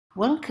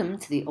Welcome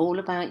to the All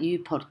About You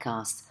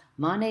podcast.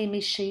 My name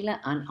is Sheila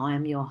and I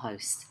am your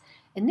host.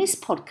 In this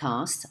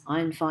podcast, I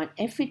invite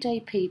everyday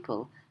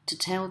people to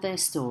tell their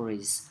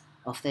stories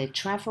of their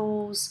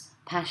travels,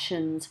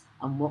 passions,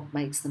 and what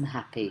makes them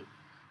happy.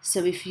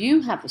 So if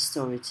you have a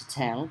story to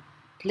tell,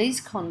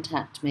 please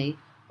contact me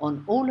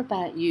on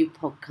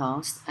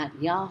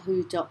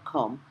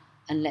allaboutyoupodcast@yahoo.com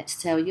and let's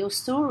tell your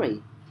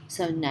story.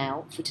 So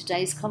now for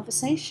today's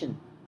conversation.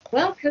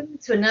 Welcome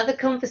to another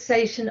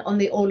conversation on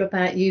the All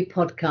About You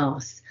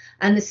podcast.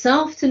 And this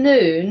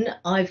afternoon,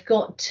 I've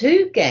got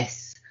two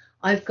guests.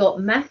 I've got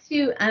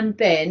Matthew and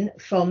Ben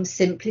from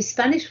Simply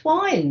Spanish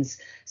Wines.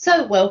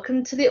 So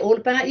welcome to the All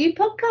About You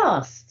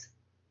podcast.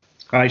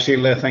 Hi,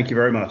 Sheila. Thank you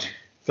very much.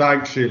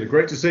 Thanks, Sheila.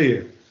 Great to see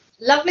you.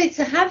 Lovely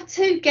to have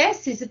two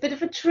guests. It's a bit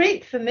of a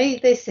treat for me,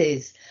 this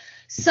is.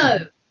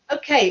 So,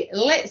 okay,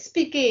 let's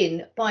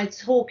begin by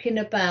talking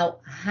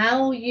about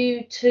how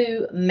you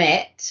two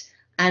met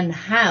and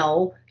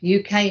how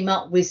you came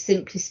up with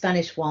Simply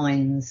Spanish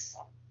Wines.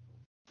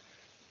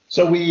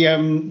 So we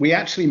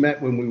actually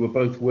met when we were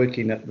both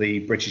working at the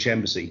British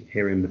Embassy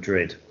here in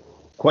Madrid,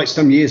 quite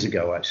some years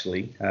ago,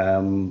 actually,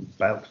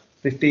 about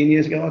 15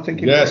 years ago, I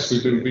think. Yes,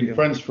 we've been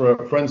friends for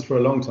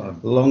a long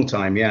time. A long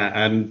time, yeah.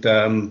 And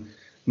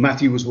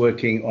Matthew was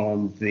working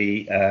on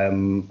the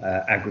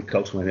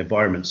agricultural and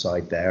environment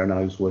side there, and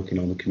I was working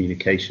on the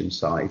communication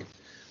side.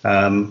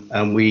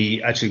 And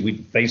we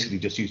basically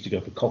just used to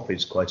go for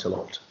coffees quite a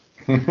lot.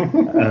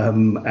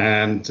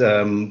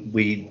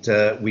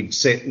 We'd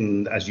sit,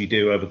 and as you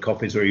do over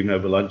coffees or even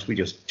over lunch, we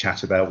just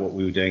chat about what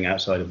we were doing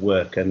outside of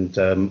work. And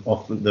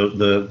often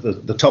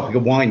the topic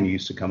of wine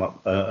used to come up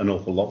an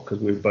awful lot because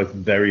we were both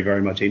very,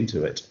 very much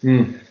into it.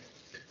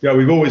 Yeah,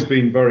 we've always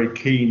been very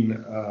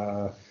keen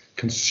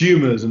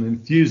consumers and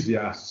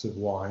enthusiasts of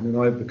wine.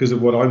 And because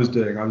of what I was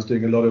doing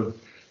a lot of.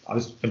 I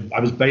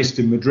was based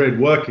in Madrid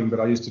working, but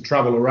I used to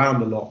travel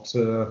around a lot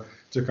to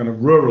kind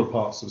of rural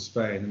parts of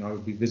Spain, and I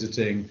would be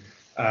visiting,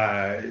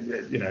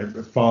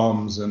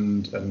 farms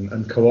and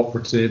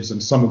cooperatives,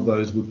 and some of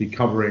those would be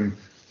covering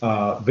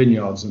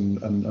vineyards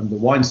and the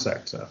wine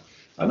sector.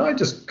 And I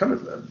just kind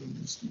of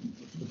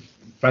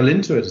fell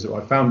into it. So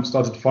I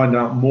started to find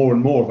out more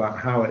and more about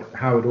how it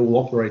all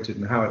operated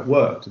and how it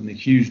worked, and the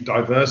huge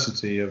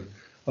diversity of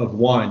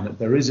wine that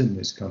there is in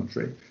this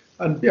country.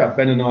 And yeah,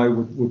 Ben and I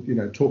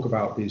would talk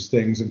about these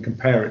things and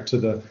compare it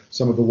to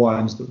some of the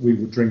wines that we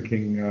were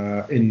drinking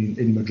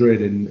in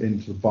Madrid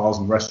in the bars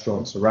and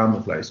restaurants around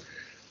the place.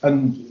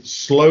 And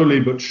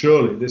slowly but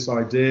surely, this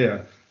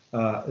idea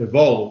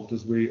evolved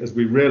as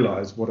we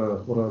realised what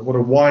a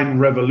wine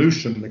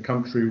revolution the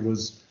country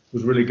was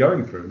really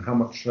going through, and how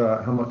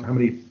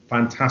many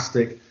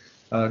fantastic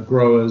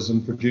growers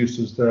and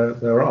producers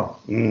there are.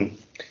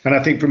 And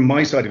I think from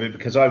my side of it,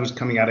 because I was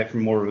coming at it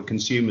from more of a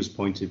consumer's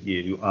point of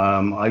view,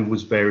 I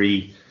was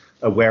very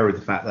aware of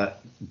the fact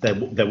that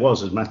there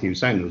was, as Matthew was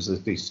saying, there was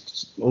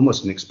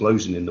almost an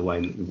explosion in the way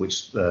in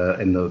which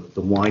in the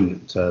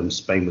wine that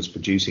Spain was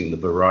producing, the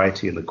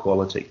variety and the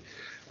quality.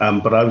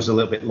 But I was a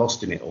little bit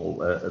lost in it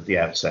all at the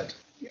outset.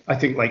 I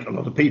think, like a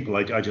lot of people,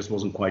 I just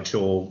wasn't quite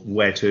sure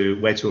where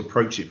to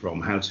approach it from,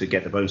 how to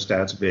get the most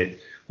out of it,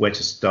 where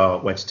to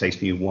start, where to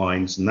taste new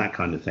wines and that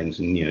kind of things.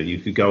 And you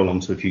could go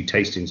along to a few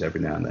tastings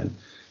every now and then.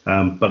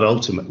 But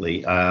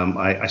ultimately,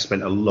 I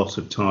spent a lot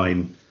of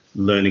time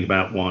learning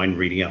about wine,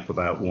 reading up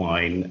about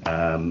wine,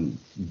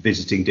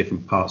 visiting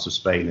different parts of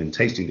Spain and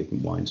tasting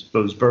different wines. But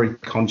I was very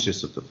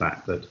conscious of the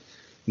fact that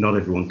not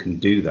everyone can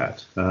do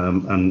that.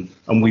 And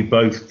we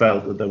both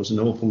felt that there was an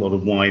awful lot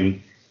of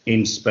wine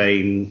in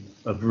Spain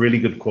of really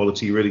good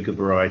quality, really good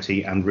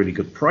variety, and really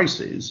good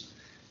prices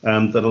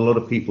that a lot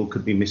of people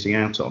could be missing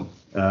out on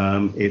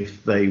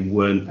if they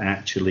weren't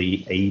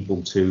actually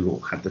able to,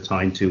 or had the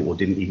time to, or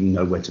didn't even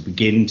know where to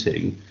begin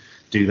to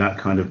do that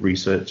kind of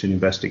research and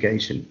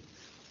investigation.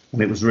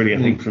 And it was really, I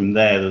think, from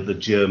there that the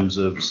germs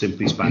of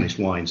Simply Spanish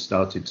Wine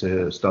started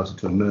to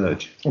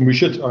emerge. And we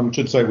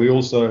should say we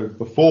also,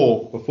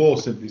 before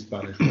Simply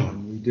Spanish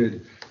Wine, we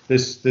did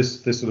this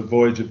sort of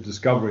voyage of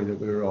discovery that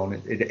we were on.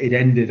 It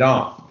ended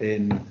up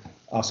in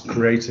us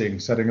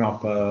setting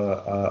up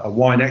a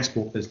wine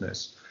export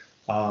business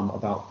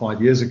about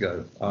 5 years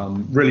ago,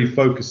 really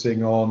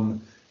focusing on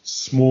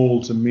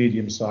small to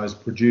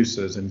medium-sized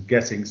producers and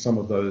getting some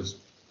of those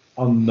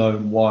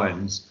unknown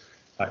wines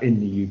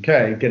in the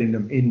UK, getting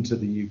them into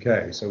the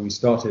UK. So we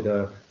started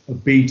a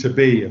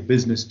B2B, a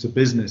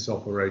business-to-business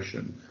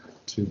operation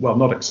to, well,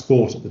 not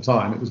export at the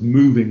time. It was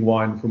moving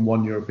wine from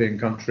one European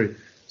country,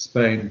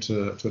 Spain,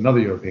 to another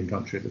European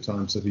country at the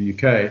time, so the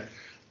UK,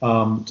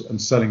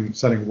 and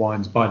selling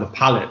wines by the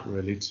pallet,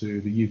 really,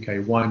 to the UK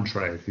wine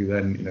trade, who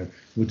then,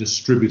 were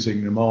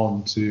distributing them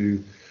on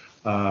to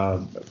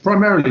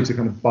primarily to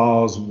kind of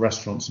bars and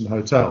restaurants and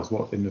hotels,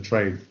 what in the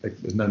trade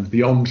is known as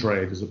the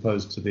on-trade, as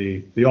opposed to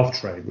the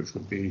off-trade, which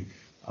would be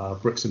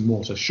bricks and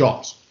mortar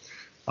shops.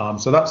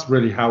 So that's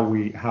really how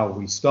we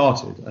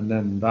started, and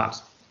then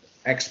that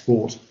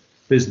export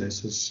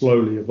business has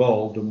slowly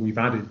evolved, and we've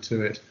added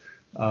to it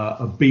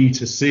a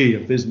B2C, a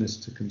business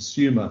to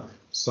consumer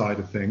side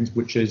of things,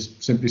 which is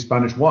Simply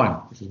Spanish Wine,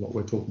 which is what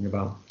we're talking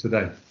about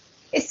today.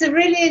 It's a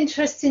really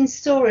interesting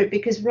story,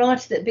 because right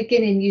at the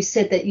beginning you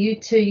said that you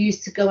two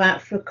used to go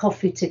out for a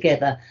coffee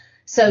together.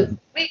 So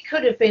we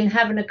could have been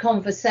having a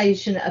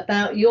conversation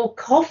about your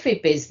coffee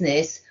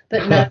business,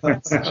 but no.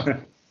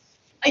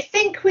 I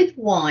think with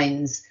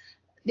wines,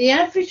 the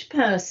average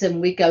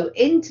person, we go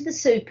into the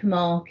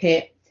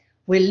supermarket,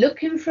 we're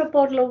looking for a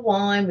bottle of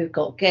wine, we've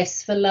got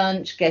guests for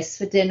lunch, guests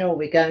for dinner, or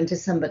we're going to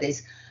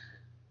somebody's.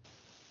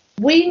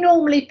 We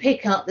normally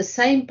pick up the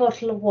same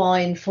bottle of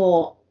wine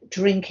for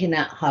drinking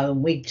at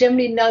home. We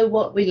generally know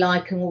what we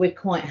like and we're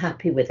quite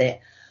happy with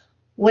it.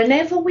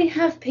 Whenever we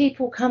have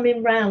people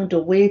coming round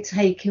or we're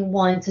taking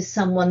wine to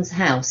someone's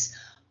house,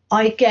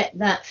 I get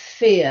that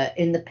fear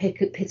in the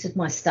pit of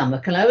my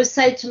stomach. And I always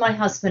say to my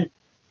husband,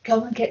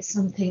 go and get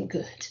something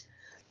good.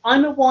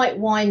 I'm a white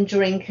wine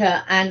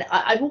drinker, and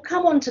I will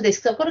come on to this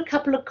because I've got a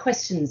couple of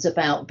questions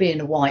about being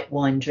a white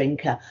wine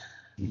drinker.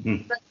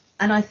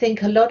 And I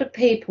think a lot of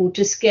people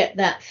just get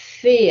that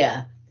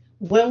fear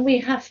when we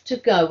have to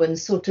go and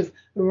sort of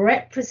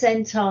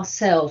represent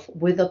ourselves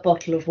with a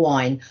bottle of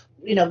wine.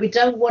 You know, we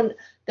don't want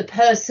the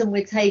person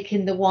we're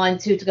taking the wine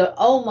to go,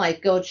 oh my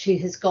God, she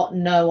has got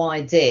no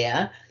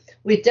idea.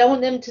 We don't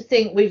want them to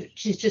think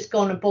she's just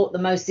gone and bought the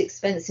most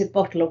expensive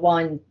bottle of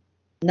wine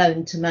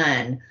known to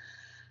man.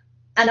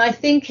 And I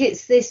think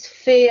it's this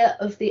fear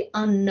of the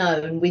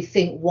unknown. We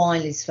think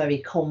wine is very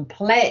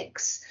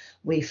complex.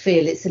 We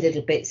feel it's a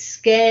little bit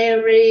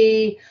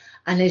scary.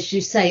 And as you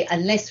say,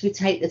 unless we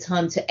take the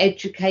time to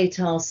educate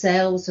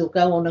ourselves or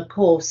go on a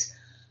course,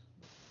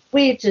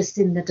 we're just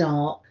in the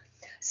dark.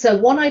 So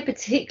what I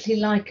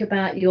particularly like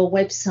about your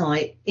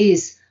website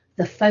is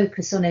the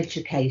focus on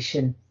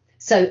education.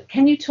 So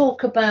can you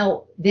talk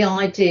about the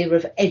idea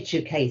of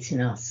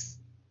educating us?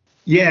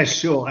 Yeah,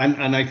 sure.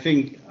 And I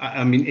think,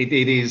 I mean, it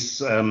is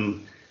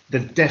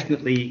that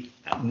definitely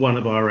one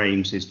of our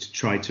aims is to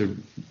try to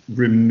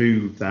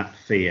remove that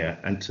fear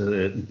and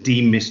to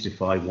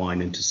demystify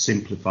wine and to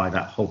simplify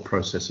that whole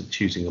process of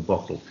choosing a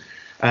bottle.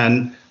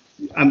 And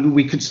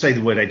we could say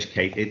the word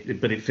educate,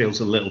 but it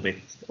feels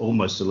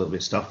almost a little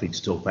bit stuffy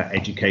to talk about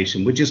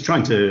education. We're just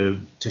trying to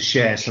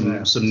share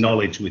some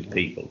knowledge with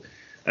people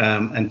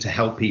and to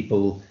help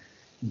people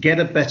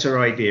get a better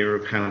idea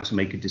of how to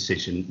make a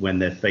decision when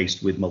they're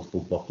faced with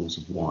multiple bottles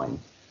of wine.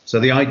 So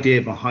the idea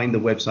behind the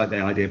website, the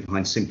idea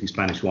behind Simply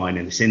Spanish Wine,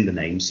 and it's in the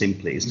name,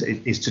 Simply,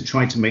 is to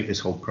try to make this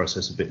whole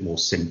process a bit more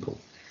simple.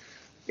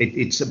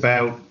 It's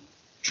about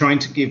trying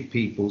to give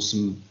people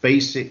some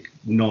basic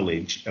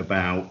knowledge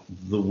about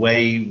the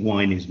way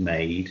wine is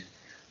made,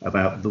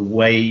 about the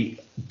way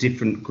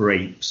different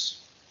grapes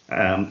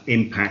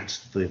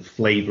impact the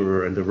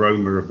flavor and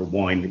aroma of the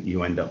wine that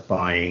you end up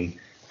buying,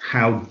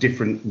 how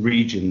different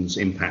regions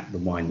impact the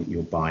wine that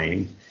you're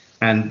buying,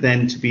 and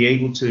then to be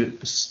able to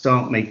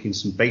start making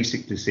some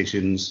basic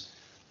decisions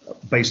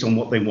based on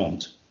what they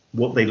want,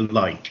 what they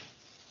like,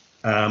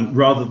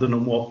 rather than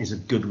on what is a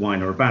good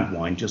wine or a bad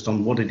wine, just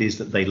on what it is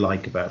that they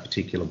like about a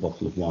particular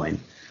bottle of wine.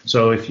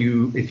 So if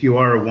you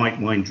are a white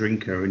wine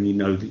drinker and you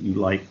know that you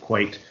like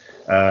quite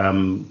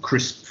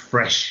crisp,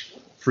 fresh,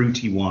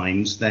 fruity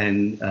wines,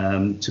 then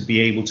to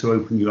be able to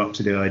open you up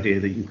to the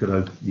idea that you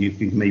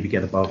could maybe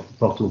get a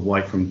bottle of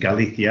white from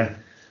Galicia,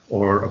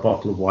 or a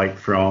bottle of white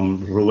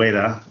from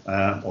Rueda,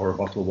 or a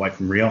bottle of white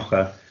from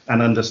Rioja,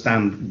 and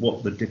understand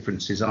what the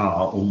differences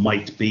are or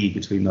might be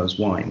between those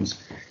wines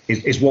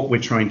is what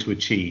we're trying to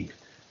achieve.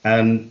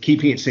 And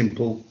keeping it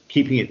simple,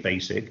 keeping it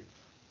basic,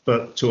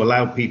 but to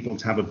allow people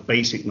to have a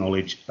basic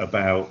knowledge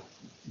about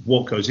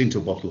what goes into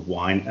a bottle of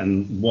wine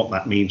and what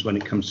that means when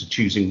it comes to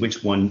choosing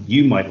which one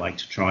you might like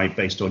to try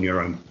based on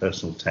your own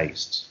personal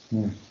tastes.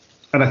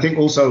 And I think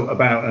also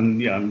about,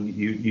 and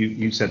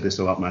you said this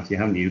a lot, Matthew,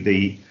 haven't you?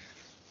 The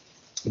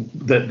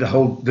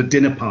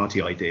dinner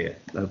party idea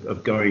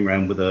of going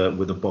around with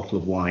a bottle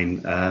of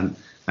wine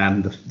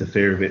and the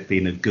fear of it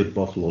being a good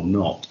bottle or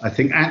not. I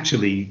think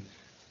actually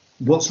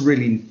what's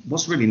really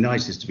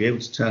nice is to be able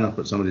to turn up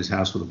at somebody's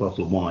house with a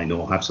bottle of wine,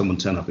 or have someone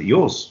turn up at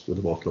yours with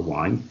a bottle of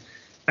wine,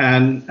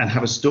 and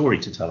have a story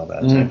to tell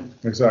about it.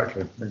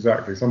 Exactly.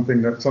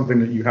 Something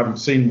that you haven't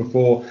seen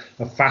before,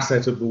 a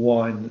facet of the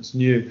wine that's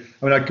new.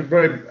 I mean, I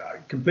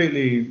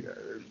completely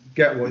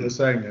get what you're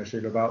saying there,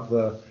 Sheila, about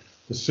the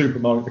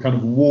supermarket, the kind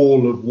of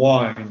wall of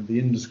wine, the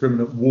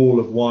indiscriminate wall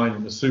of wine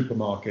in the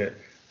supermarket,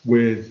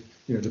 with,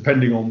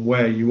 depending on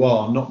where you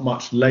are, not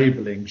much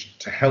labeling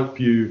to help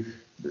you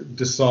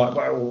decide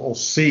or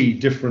see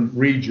different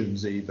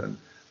regions even.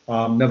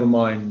 Never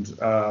mind,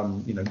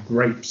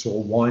 grapes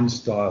or wine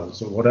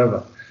styles or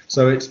whatever.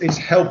 So it's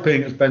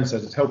helping, as Ben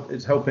says,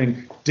 it's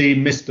helping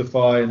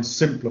demystify and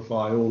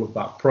simplify all of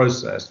that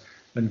process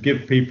and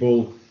give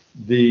people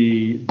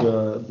the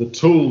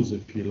tools,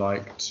 if you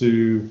like,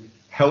 to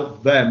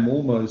help them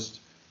almost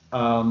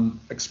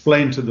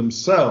explain to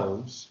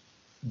themselves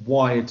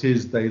why it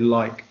is they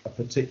like a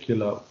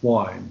particular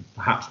wine,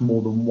 perhaps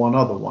more than one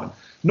other wine.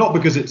 Not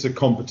because it's a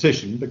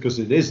competition, because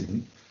it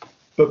isn't,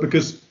 but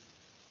because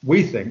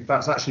we think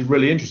that's actually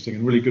really interesting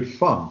and really good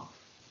fun.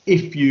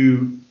 If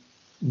you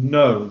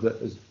know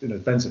that, as you know,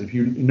 Ben said, if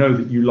you know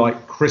that you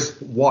like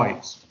crisp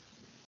whites,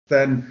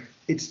 then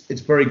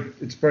it's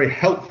very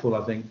helpful,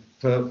 I think,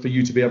 for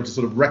you to be able to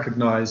sort of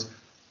recognise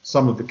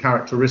some of the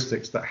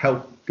characteristics that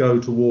help go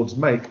towards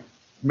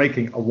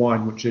making a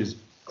wine which is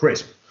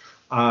crisp,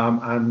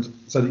 and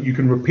so that you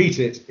can repeat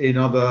it in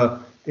other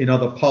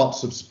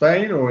parts of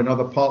Spain or in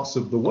other parts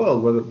of the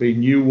world, whether it be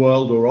New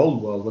World or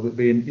Old World, whether it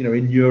be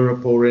in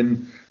Europe or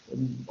in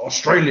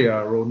Australia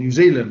or New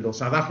Zealand or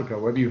South Africa,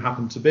 wherever you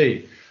happen to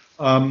be.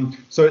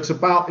 So it's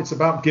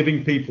about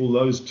giving people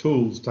those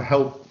tools to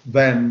help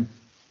them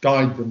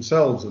guide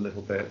themselves a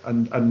little bit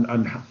and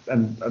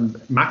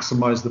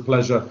maximize the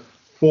pleasure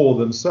for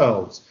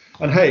themselves.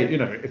 And hey,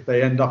 if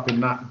they end up in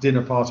that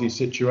dinner party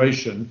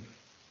situation,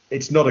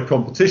 it's not a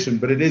competition,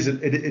 but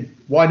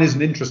wine is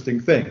an interesting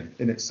thing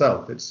in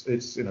itself. It's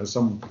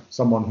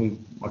someone who,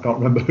 I can't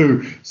remember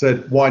who,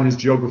 said wine is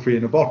geography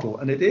in a bottle,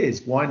 and it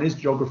is. Wine is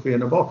geography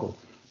in a bottle,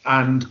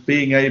 and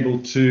being able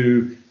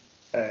to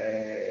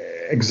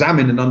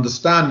examine and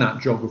understand that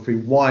geography,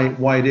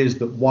 why it is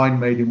that wine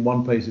made in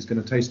one place is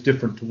going to taste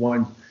different to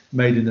wine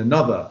made in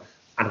another.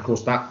 And of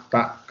course, that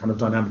kind of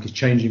dynamic is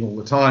changing all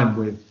the time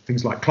with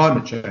things like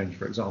climate change,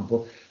 for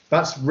example.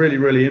 That's really,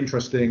 really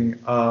interesting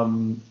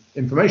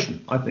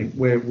information. I think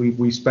where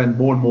we spend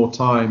more and more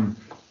time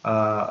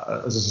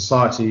as a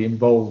society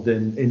involved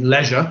in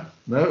leisure,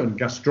 and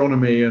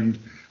gastronomy, and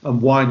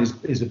wine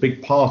is a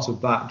big part of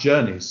that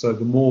journey. So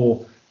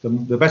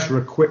the better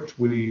equipped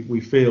we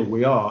feel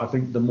we are, I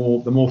think the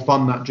more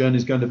fun that journey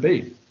is going to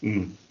be.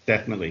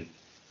 Definitely,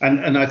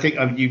 and I think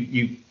I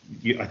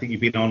think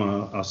you've been on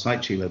our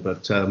site, Sheila,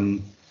 but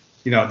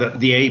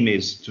the aim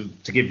is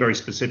to give very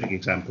specific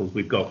examples.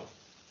 We've got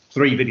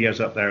 3 videos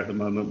up there at the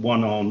moment: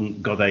 one on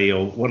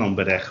Godello, one on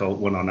Verdejo,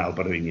 one on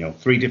Albarino.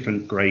 3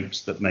 different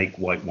grapes that make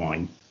white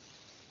wine.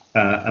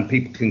 And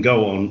people can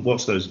go on,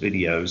 watch those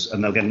videos,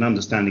 and they'll get an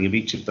understanding of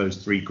each of those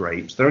 3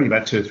 grapes. They're only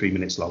about 2 or 3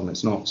 minutes long.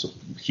 It's not sort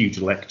of huge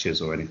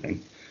lectures or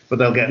anything, but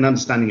they'll get an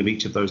understanding of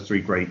each of those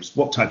 3 grapes,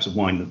 what types of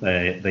wine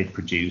that they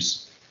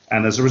produce.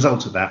 And as a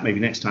result of that, maybe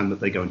next time that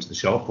they go into the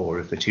shop, or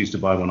if they choose to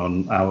buy one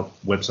on our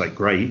website,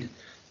 Grade,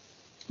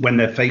 when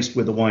they're faced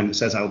with a wine that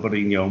says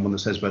Albarino and one that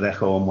says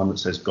Verdejo and one that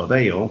says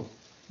Godello,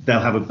 they'll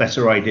have a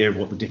better idea of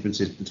what the difference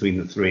is between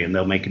the 3, and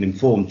they'll make an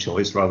informed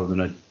choice rather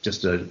than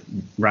just a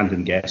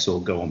random guess or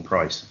go on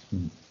price.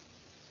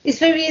 It's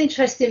very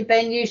interesting,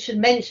 Ben, you should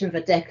mention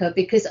Verdejo,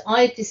 because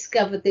I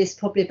discovered this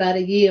probably about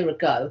a year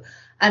ago,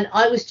 and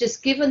I was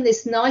just given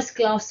this nice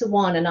glass of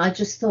wine and I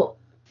just thought,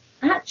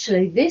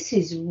 actually, this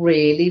is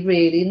really,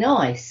 really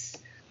nice,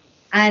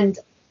 and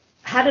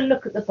had a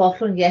look at the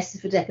bottle, and yes,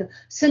 it's Verdejo.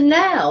 So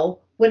now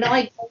when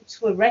I go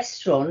to a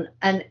restaurant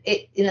and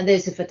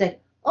there's a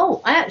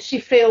Verdejo, I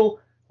actually feel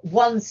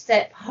one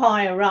step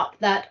higher up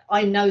that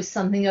I know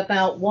something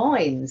about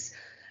wines.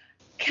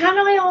 Can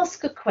I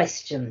ask a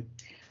question?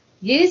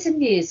 Years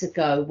and years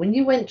ago, when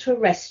you went to a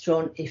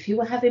restaurant, if you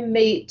were having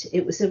meat,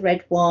 it was a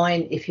red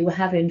wine. If you were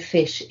having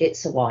fish,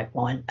 it's a white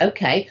wine.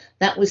 Okay,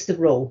 that was the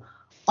rule.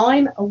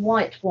 I'm a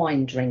white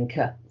wine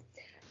drinker.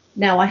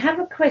 Now, I have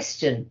a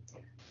question.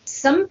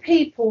 Some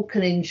people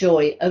can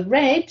enjoy a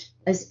red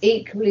as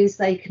equally as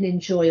they can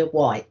enjoy a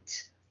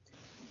white.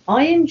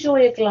 I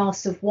enjoy a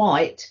glass of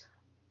white.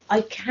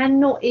 I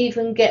cannot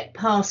even get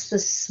past the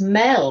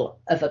smell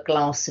of a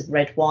glass of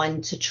red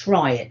wine to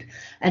try it.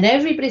 And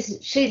everybody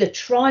says, Sheila,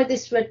 try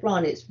this red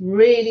wine. It's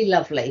really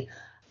lovely.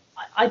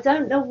 I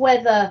don't know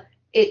whether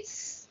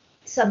it's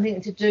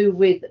something to do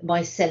with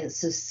my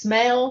sense of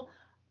smell,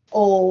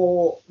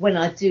 or when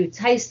I do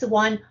taste the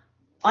wine,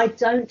 I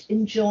don't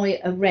enjoy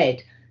a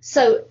red.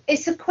 So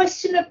it's a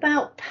question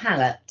about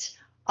palate.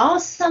 Are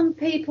some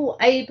people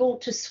able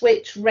to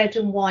switch red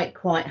and white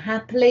quite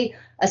happily?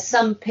 Are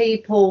some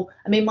people,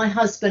 my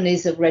husband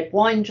is a red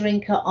wine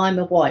drinker, I'm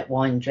a white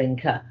wine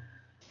drinker,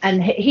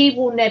 and he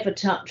will never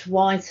touch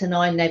white and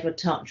I never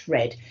touch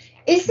red.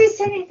 Is this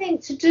anything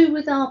to do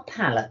with our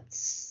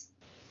palates?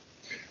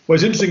 Well,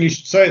 it's interesting you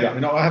should say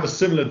that. I have a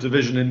similar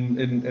division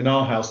in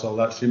our household,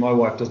 actually. My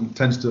wife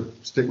tends to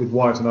stick with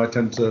white and I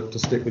tend to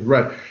stick with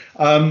red.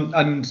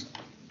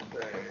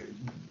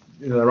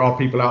 There are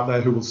people out there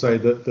who will say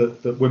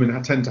that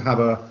women tend to have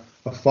a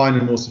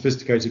finer, more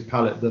sophisticated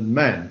palate than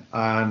men.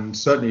 And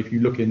certainly if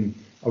you look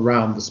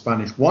around the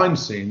Spanish wine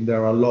scene,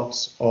 there are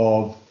lots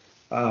of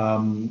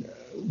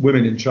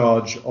women in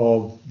charge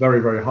of very,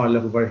 very high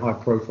level, very high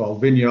profile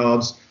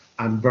vineyards,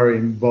 and very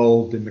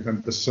involved in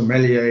the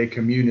sommelier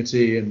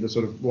community and the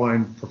sort of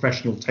wine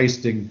professional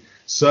tasting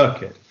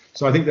circuit.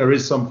 So I think there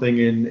is something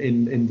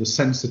in the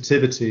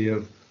sensitivity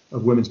of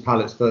women's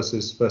palates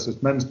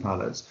versus men's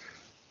palates.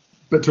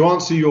 But to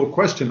answer your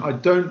question, I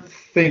don't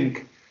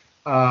think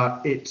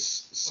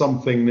it's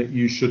something that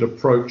you should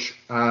approach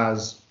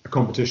as a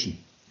competition.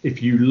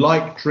 If you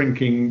like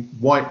drinking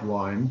white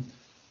wine,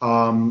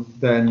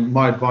 then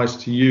my advice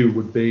to you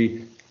would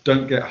be,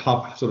 don't get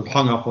sort of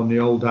hung up on the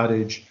old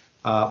adage,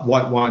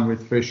 white wine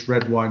with fish,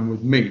 red wine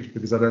with meat,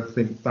 because I don't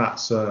think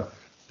that's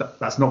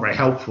not very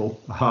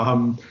helpful.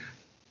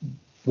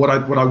 What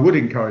I would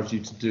encourage you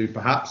to do,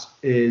 perhaps,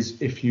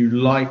 is if you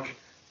like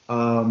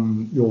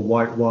your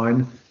white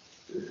wine,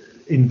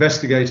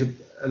 investigate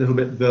a little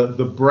bit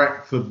the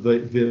breadth of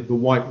the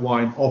white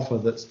wine offer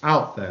that's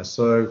out there.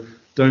 So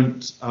don't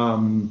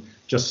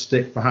just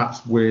stick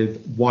perhaps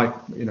with white,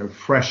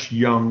 fresh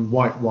young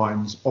white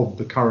wines of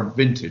the current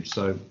vintage.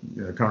 So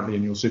currently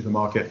in your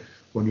supermarket,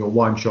 when your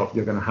wine shop,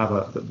 you're going to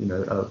have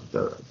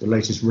the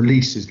latest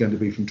release is going to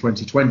be from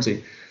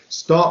 2020.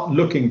 Start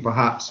looking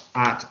perhaps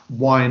at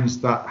wines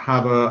that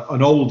have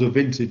an older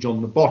vintage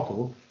on the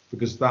bottle,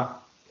 because that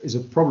is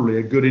probably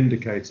a good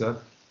indicator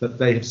that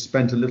they have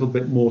spent a little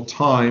bit more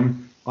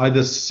time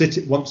either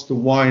once the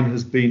wine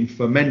has been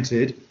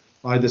fermented,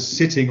 either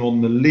sitting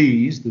on the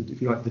lees,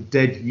 if you like, the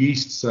dead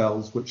yeast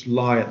cells which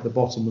lie at the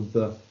bottom of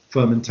the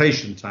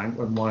fermentation tank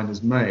when wine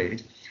is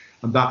made,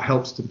 and that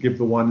helps to give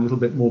the wine a little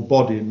bit more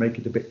body and make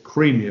it a bit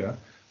creamier.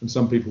 And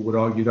some people would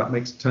argue that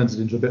turns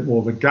it into a bit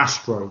more of a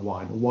gastro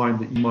wine, a wine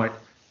that you might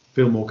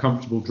feel more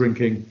comfortable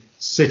drinking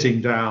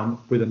sitting down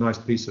with a nice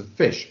piece of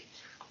fish.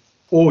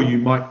 Or you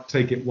might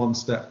take it one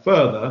step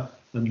further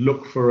and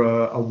look for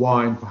a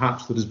wine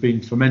perhaps that has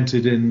been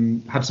fermented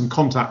had some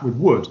contact with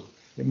wood.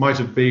 It might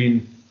have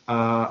been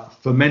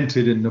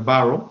fermented in the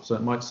barrel, so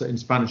it might say, in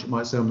Spanish it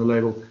might say on the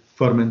label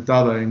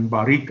fermentada en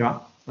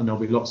barrica, and there'll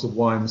be lots of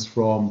wines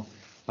from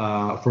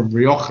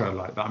Rioja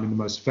like that. I mean, the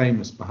most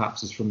famous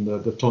perhaps is from the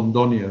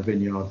Tondonia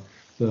vineyard,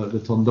 the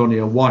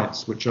Tondonia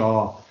whites, which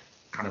are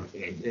kind of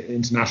in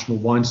international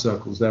wine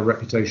circles. Their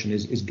reputation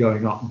is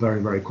going up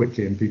very, very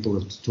quickly, and people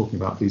are talking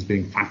about these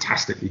being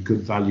fantastically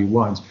good value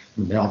wines. I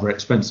mean, they are very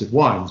expensive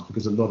wines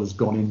because a lot has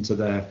gone into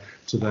their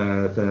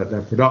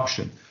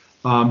production.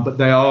 But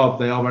they are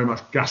very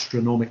much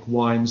gastronomic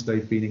wines.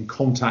 They've been in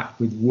contact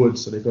with wood,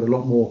 so they've got a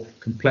lot more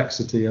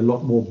complexity, a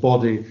lot more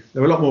body.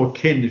 They're a lot more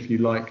akin, if you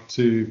like,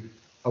 to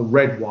a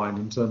red wine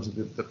in terms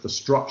of the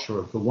structure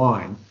of the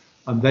wine,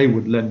 and they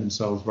would lend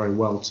themselves very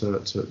well to the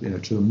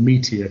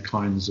meatier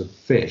kinds of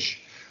fish.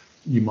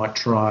 You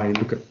might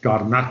look at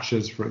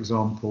garnachas, for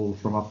example,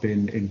 from up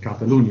in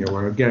Catalonia,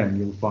 where again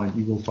you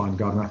will find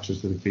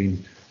garnachas that have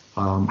been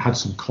had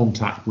some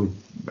contact with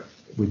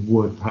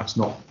wood, perhaps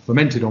not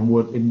fermented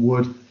in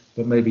wood,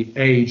 but maybe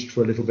aged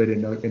for a little bit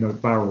in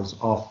oak barrels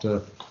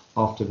after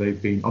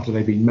they've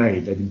been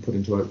made. They've been put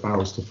into oak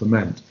barrels to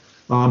ferment.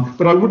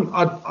 But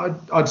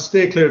I'd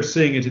steer clear of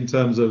seeing it in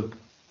terms of,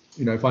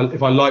 if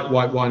I like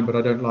white wine but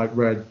I don't like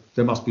red,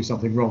 there must be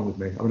something wrong with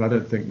me. I mean, I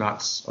don't think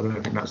that's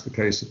the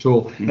case at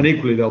all. And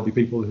equally, there'll be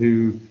people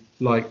who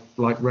like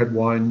red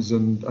wines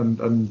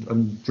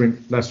and drink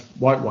less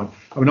white wine.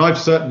 I mean, I've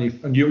certainly,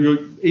 and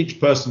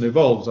each person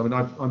evolves. I mean,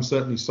 I'm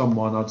certainly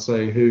someone, I'd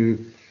say, who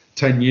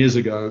 10 years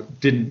ago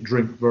didn't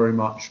drink very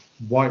much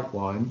white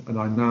wine, and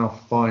I now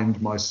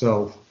find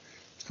myself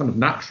kind of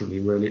naturally,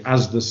 really,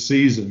 as the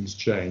seasons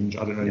change.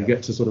 I don't know, you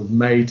get to sort of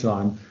May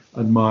time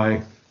and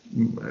my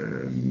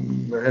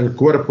el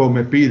cuerpo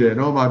me pide,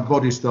 my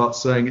body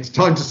starts saying it's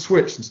time to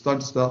switch, it's time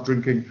to start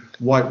drinking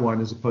white wine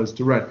as opposed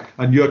to red.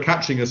 And you're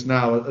catching us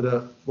now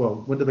at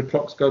when do the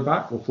clocks go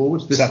back or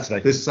forwards? This Saturday,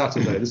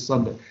 this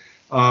Sunday.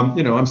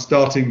 I'm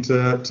starting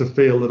to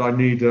feel that I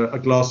need a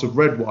glass of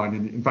red wine.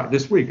 In fact,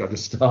 this week I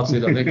just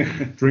started, I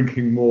think,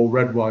 drinking more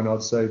red wine,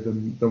 I'd say,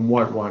 than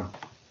white wine.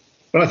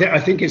 But I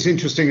think it's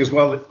interesting as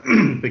well,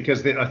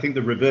 because I think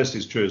the reverse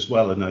is true as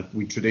well. And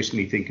we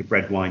traditionally think of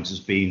red wines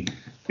as being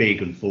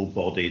big and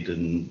full-bodied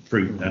and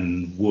fruit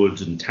and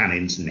wood and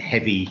tannins and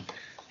heavy,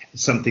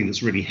 something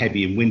that's really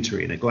heavy and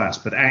wintry in a glass.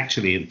 But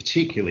actually, and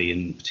particularly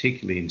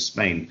in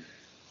Spain,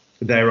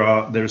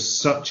 there's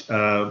such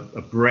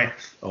a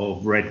breadth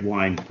of red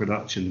wine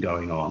production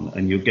going on,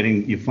 and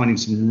you're finding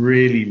some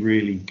really,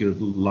 really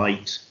good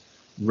light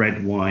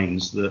red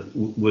wines that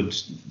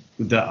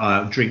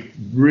drink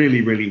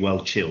really, really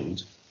well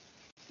chilled,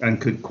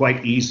 and could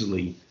quite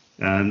easily,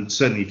 and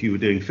certainly if you were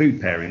doing food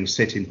pairings,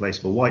 sit in place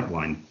of a white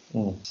wine,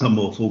 a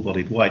more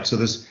full-bodied white.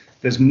 So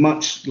it's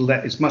much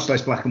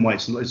less black and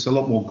white. It's a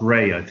lot more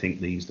grey, I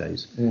think, these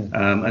days.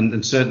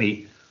 And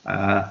certainly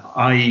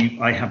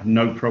I have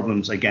no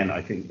problems. Again,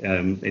 I think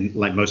in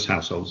like most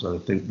households, I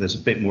think there's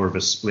a bit more of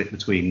a split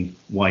between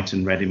white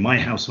and red in my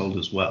household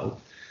as well.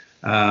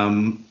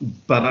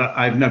 But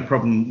I have no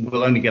problem.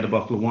 We'll only get a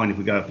bottle of wine if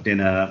we go out for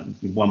dinner,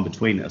 one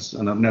between us,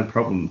 and I have no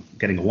problem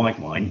getting a white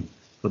wine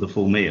for the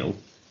full meal.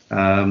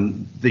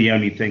 The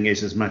only thing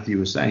is, as Matthew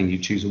was saying, you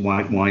choose a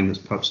white wine that's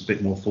perhaps a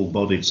bit more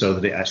full-bodied, so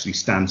that it actually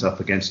stands up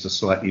against a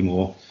slightly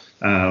more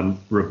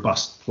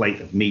robust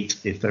plate of meat,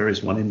 if there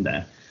is one in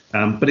there.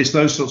 But it's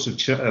those sorts of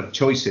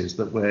choices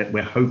that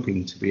we're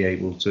hoping to be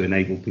able to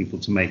enable people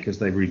to make as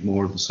they read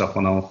more of the stuff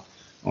on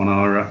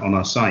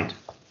our site.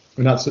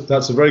 And that's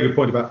a very good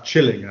point about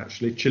chilling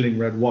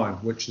red wine,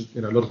 which is,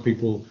 a lot of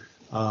people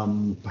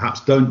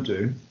perhaps don't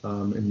do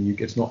in the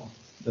UK. It's not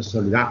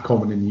necessarily that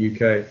common in the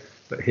UK,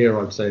 but here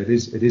I'd say it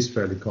is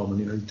fairly common.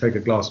 You take a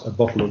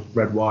bottle of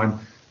red wine,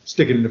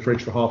 stick it in the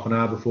fridge for half an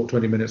hour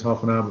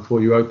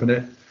before you open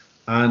it,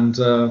 and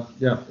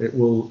it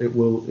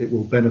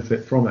will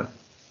benefit from it.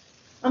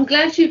 I'm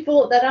glad you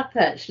brought that up,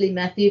 actually,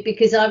 Matthew,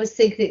 because I was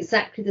thinking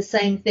exactly the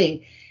same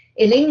thing.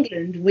 In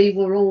England, we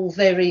were all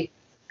very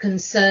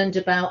concerned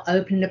about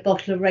opening a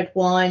bottle of red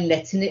wine,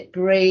 letting it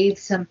breathe.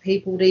 Some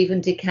people would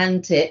even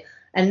decant it.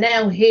 And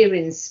now here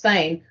in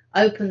Spain,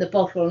 open the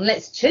bottle and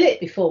let's chill it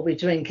before we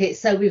drink it.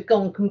 So we've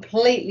gone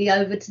completely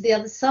over to the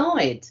other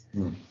side.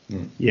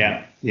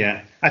 Yeah.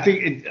 I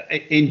think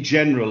in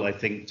general, I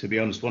think, to be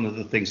honest, one of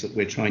the things that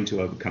we're trying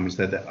to overcome is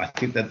that I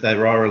think that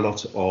there are a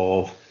lot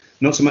of,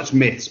 not so much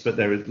myths, but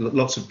there are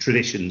lots of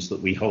traditions that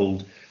we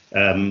hold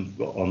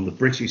on the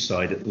British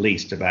side, at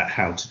least, about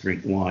how to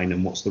drink wine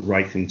and what's the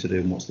right thing to do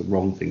and what's the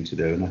wrong thing to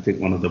do. And I think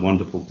one of the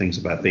wonderful things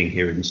about being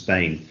here in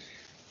Spain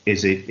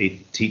is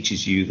it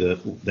teaches you that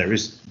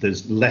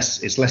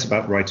it's less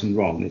about right and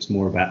wrong. It's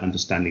more about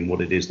understanding what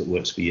it is that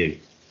works for you.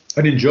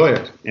 And enjoy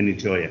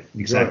it.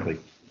 Exactly.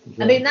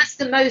 I mean, that's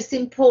the most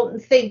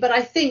important thing. But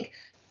I think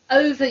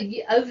over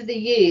the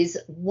years,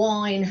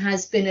 wine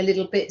has been a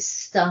little bit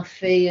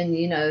stuffy. And,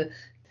 you know,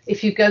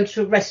 if you go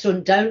to a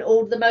restaurant, don't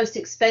order the most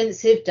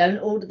expensive, don't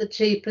order the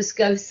cheapest,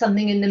 go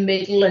something in the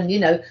middle. And, you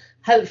know,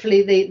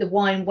 hopefully the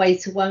wine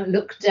waiter won't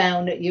look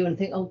down at you and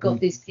think, oh, God,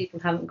 these people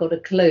haven't got a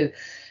clue.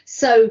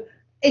 So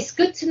it's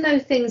good to know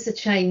things are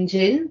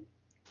changing.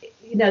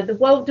 You know, the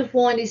world of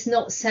wine is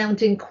not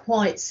sounding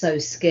quite so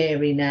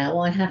scary now,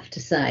 I have to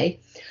say.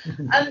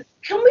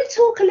 Can we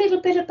talk a little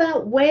bit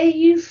about where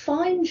you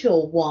find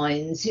your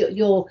wines?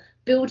 You're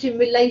building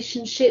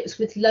relationships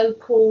with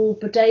local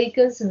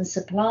bodegas and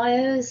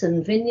suppliers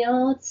and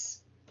vineyards?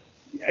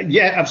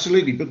 Yeah,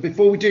 absolutely. But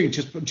before we do,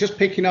 just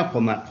picking up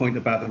on that point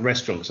about the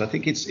restaurants, I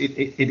think it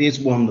is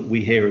one that we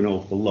hear an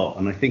awful lot,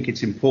 and I think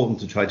it's important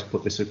to try to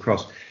put this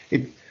across.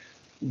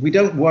 We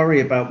don't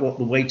worry about what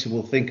the waiter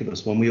will think of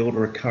us when we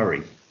order a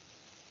curry.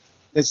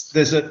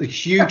 There's a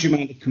huge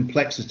amount of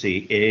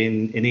complexity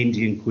in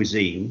Indian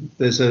cuisine.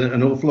 There's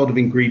an awful lot of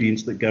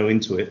ingredients that go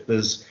into it.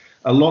 There's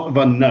a lot of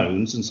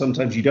unknowns, and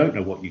sometimes you don't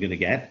know what you're going to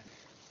get.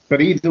 But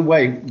either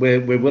way,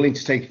 we're willing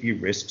to take a few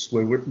risks.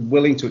 We're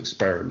willing to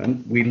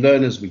experiment. We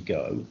learn as we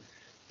go,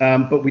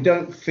 but we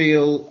don't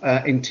feel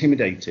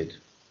intimidated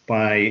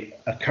by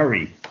a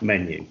curry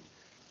menu.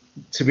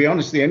 To be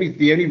honest, the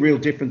only real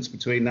difference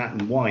between that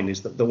and wine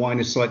is that the wine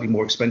is slightly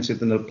more expensive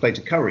than a plate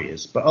of curry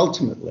is. But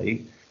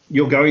ultimately,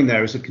 you're going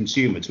there as a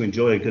consumer to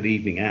enjoy a good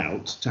evening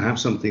out, to have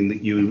something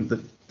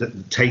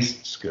that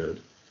tastes good.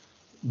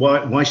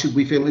 Why should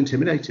we feel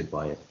intimidated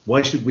by it?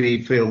 Why should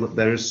we feel that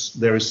there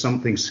is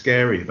something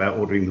scary about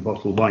ordering the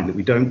bottle of wine that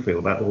we don't feel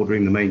about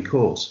ordering the main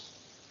course?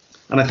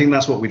 And I think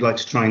that's what we'd like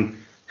to try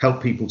and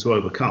help people to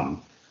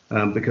overcome,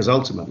 because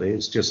ultimately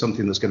it's just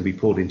something that's going to be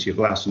poured into your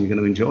glass and you're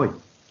going to enjoy.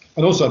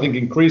 And also, I think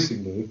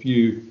increasingly, if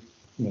you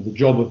know, the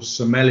job of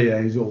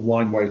sommeliers or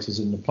wine waiters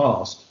in the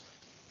past,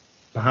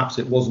 perhaps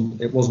it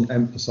wasn't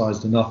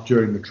emphasised enough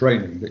during the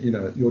training that, you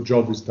know, your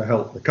job is to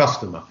help the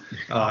customer.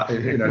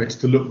 You know, it's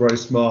to look very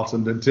smart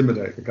and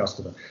intimidate the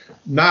customer.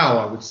 Now,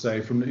 I would say,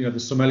 from the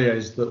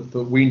sommeliers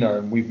that we know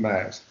and we've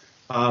met,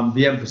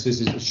 the emphasis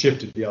is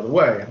shifted the other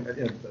way.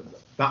 And,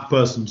 that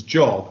person's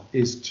job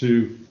is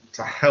to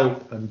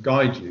help and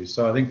guide you.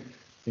 So I think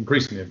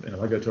increasingly,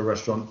 I go to a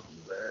restaurant,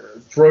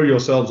 throw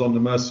yourselves on the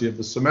mercy of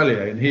the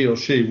sommelier, and he or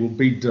she will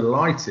be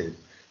delighted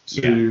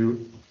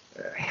to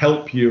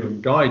help you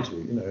and guide you.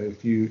 You know,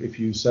 if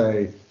you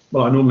say,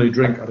 well, I normally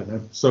drink, I don't know,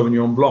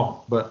 Sauvignon Blanc,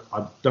 but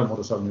I don't want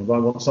a Sauvignon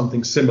Blanc, I want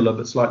something similar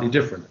but slightly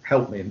different.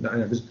 Help me.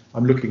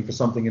 I'm looking for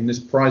something in this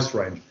price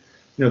range.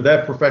 You know,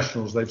 they're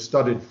professionals. They've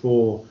studied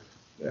for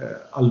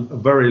a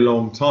very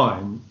long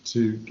time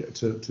to get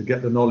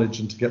the knowledge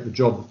and to get the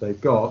job that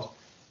they've got.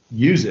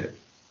 Use it.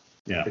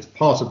 Yeah, it's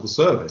part of the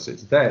service.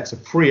 It's there. It's a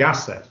free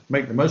asset.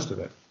 Make the most of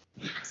it.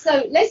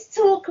 So let's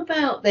talk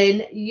about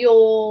then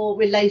your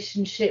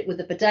relationship with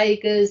the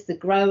bodegas, the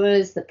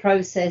growers, the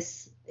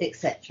process,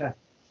 etc.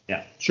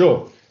 Yeah,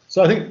 sure.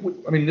 So I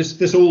think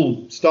this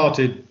all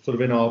started sort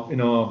of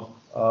in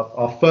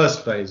our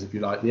first phase, if you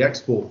like, the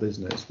export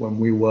business, when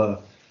we were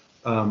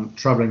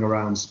traveling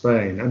around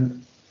Spain.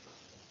 And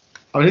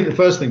I think the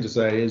first thing to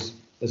say is,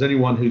 as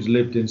anyone who's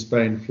lived in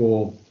Spain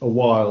for a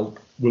while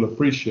will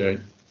appreciate,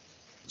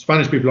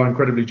 Spanish people are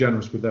incredibly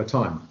generous with their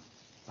time.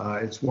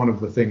 It's one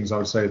of the things I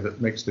would say that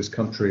makes this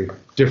country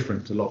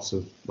different to lots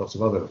of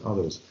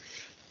others.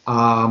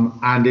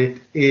 And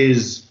it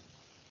is,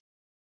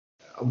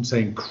 I wouldn't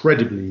say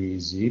incredibly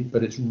easy,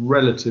 but it's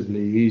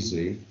relatively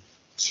easy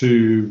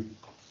to,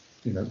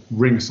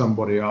 ring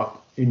somebody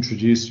up,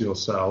 introduce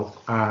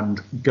yourself, and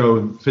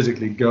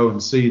physically go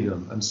and see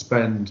them and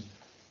spend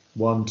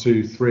 1,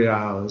 2, 3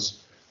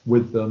 hours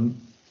with them.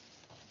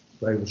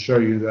 They will show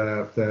you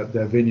their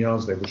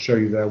vineyards, they will show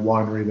you their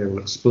winery, they will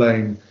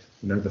explain,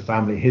 the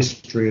family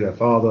history, their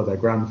father, their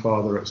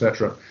grandfather,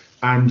 etc.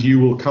 And you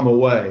will come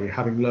away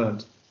having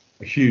learned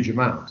a huge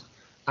amount.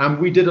 And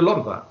we did a lot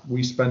of that.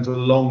 We spent a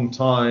long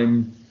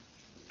time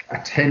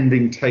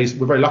attending taste.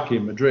 We're very lucky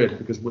in Madrid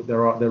because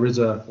there is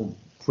a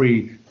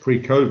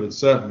pre-COVID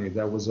certainly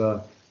there was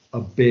a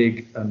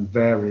big and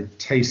varied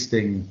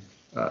tasting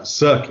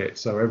circuit.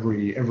 So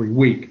every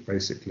week,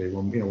 basically,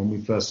 when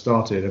we first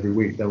started, every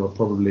week there were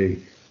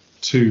probably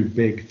 2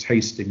 big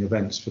tasting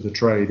events for the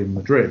trade in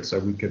Madrid. So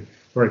we could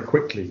very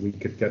quickly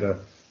get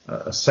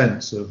a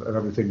sense of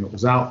everything that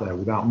was out there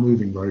without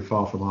moving very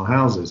far from our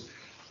houses.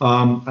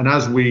 And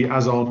as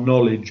our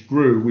knowledge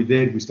grew,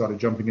 we started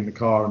jumping in the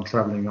car and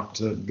traveling up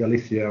to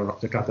Galicia or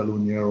up to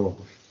Catalonia or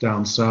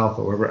down south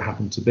or wherever it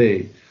happened to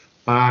be.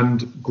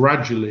 And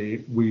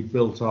gradually we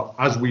built up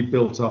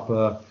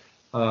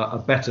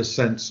a better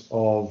sense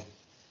of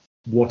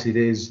what it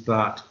is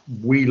that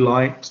we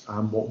liked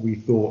and what we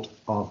thought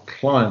our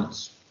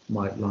clients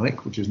might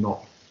like, which is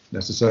not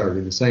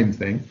necessarily the same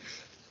thing.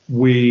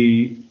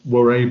 We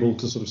were able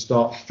to sort of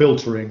start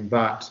filtering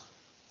that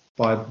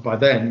by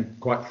then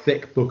quite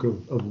thick book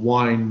of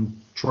wine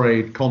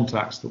trade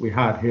contacts that we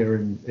had here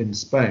in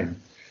Spain.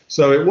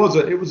 So it was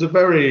a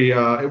very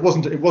it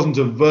wasn't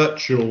a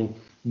virtual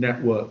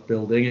network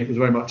building. It was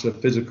very much a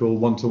physical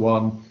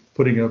one-to-one,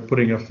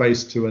 putting a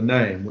face to a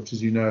name, which,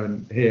 as you know,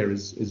 here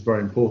is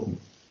very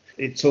important.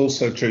 It's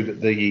also true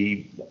that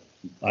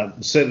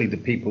certainly the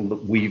people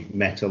that we've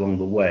met along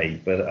the way,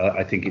 but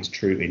I think it's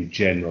true in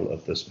general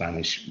of the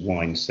Spanish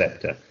wine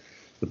sector.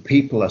 The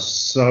people are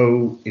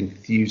so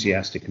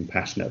enthusiastic and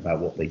passionate about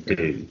what they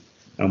do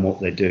and what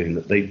they're doing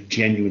that they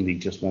genuinely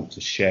just want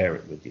to share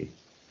it with you.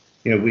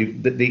 You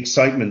know, the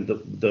excitement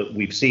that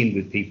we've seen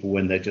with people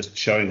when they're just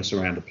showing us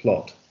around a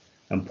plot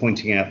and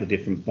pointing out the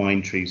different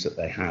vine trees that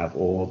they have,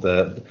 or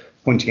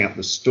pointing out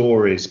the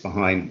stories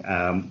behind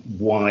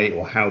why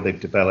or how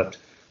they've developed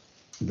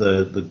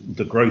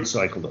the growth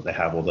cycle that they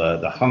have, or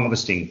the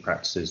harvesting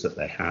practices that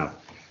they have.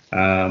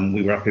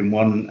 We were up in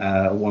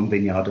one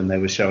vineyard and they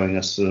were showing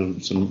us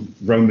some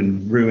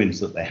Roman ruins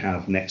that they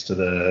have next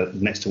to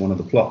one of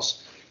the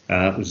plots.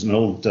 It was an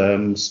old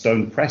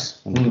stone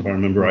press, if I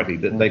remember rightly,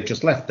 that they've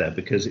just left there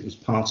because it was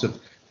part of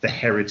the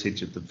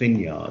heritage of the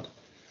vineyard.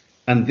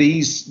 And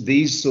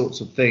these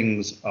sorts of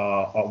things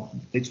are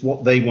it's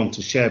what they want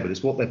to share, but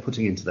it's what they're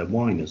putting into their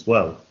wine as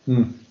well.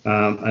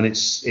 And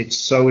it's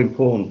so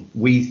important,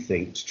 we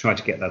think, to try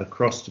to get that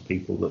across to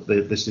people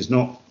that this is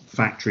not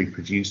factory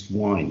produced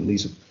wine.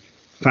 These are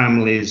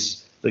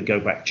families that go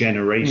back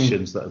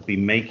generations that have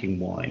been making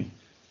wine,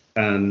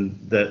 and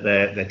that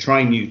they're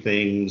trying new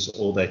things,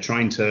 or they're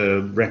trying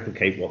to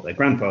replicate what their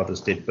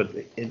grandfathers did, but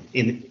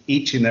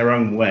in their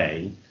own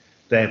way.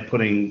 They're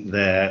putting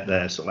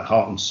their sort of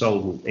heart and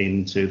soul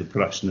into the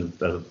production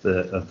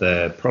of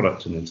their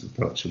product and into the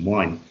production of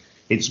wine.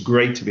 It's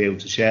great to be able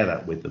to share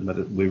that with them,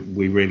 but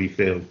we really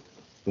feel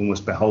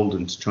almost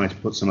beholden to try to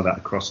put some of that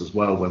across as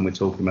well when we're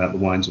talking about the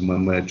wines and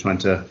when we're trying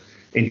to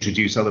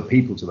introduce other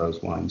people to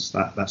those wines.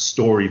 That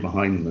story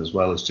behind them, as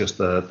well as just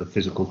the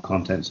physical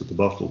contents of the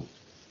bottle.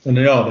 And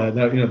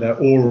they're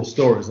oral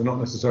stories. They're not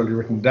necessarily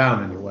written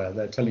down anywhere.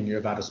 They're telling you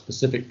about a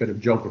specific bit of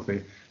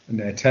geography, and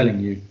they're telling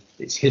you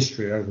its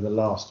history over the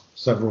last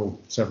several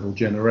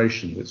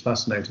generations. It's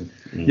fascinating.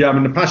 Yeah, I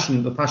mean, the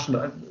passion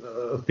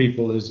of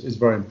people is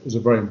a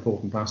very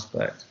important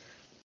aspect.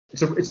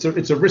 It's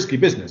a risky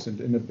business, and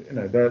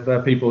there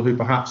are people who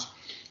perhaps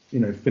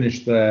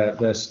finished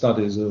their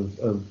studies of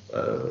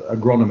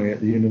agronomy at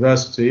the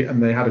university,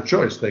 and they had a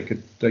choice. They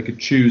could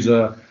choose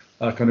a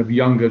kind of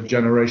younger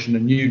generation, a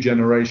new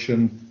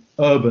generation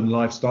urban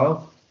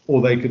lifestyle, or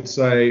they could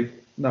say,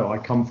 no, I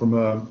come from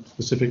a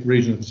specific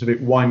region, a specific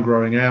wine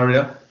growing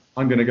area.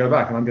 I'm going to go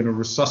back and I'm going to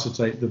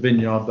resuscitate the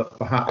vineyard that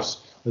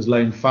perhaps has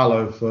lain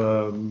fallow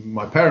for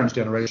my parents'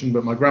 generation,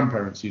 but my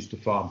grandparents used to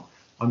farm.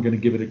 I'm going to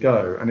give it a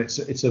go. And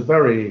there's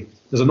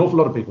an awful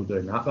lot of people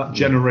doing that. That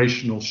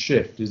generational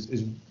shift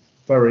is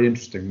very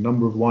interesting. The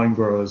number of wine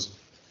growers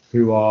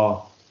who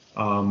are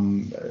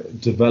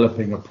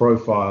developing a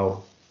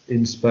profile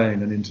in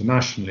Spain and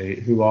internationally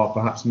who are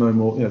perhaps no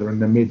more, they're in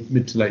their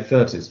mid to late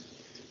 30s.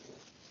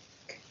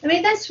 I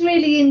mean, that's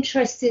really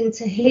interesting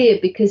to hear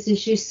because,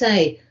 as you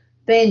say,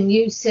 Ben,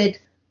 you said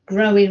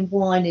growing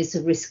wine is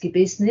a risky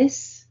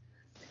business.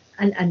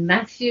 And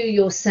Matthew,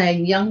 you're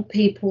saying young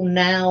people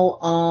now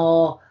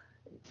are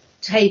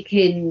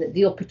taking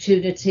the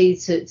opportunity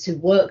to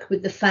work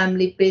with the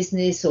family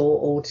business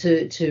or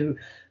to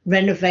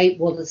renovate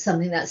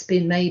something that's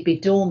been maybe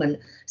dormant.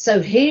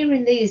 So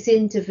hearing these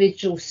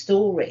individual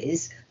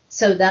stories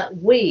so that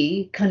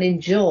we can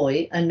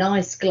enjoy a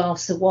nice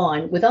glass of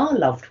wine with our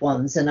loved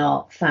ones and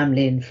our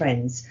family and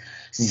friends.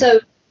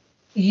 So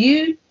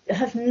you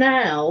have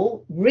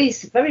now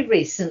very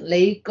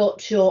recently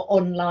got your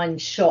online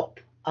shop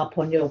up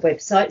on your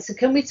website. So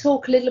can we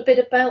talk a little bit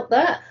about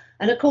that?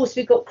 And of course,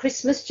 we've got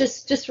Christmas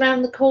just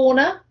round the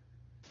corner.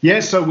 Yeah,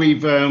 so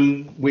we've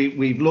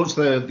launched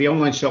the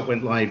online shop.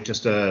 Went live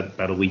just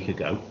about a week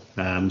ago.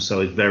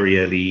 So it's very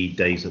early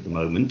days at the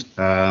moment.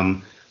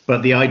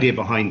 But the idea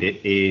behind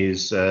it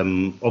is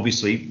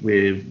obviously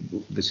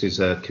this is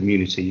a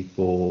community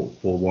for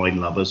wine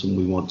lovers, and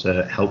we want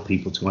to help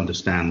people to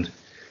understand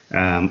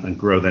and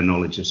grow their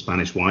knowledge of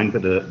Spanish wine.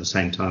 But at the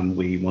same time,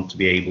 we want to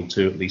be able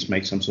to at least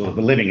make some sort of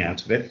a living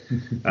out of it,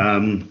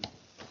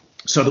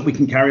 so that we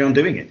can carry on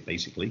doing it,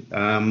 basically.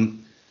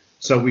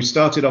 So we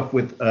started off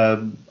with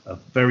a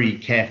very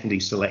carefully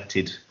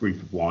selected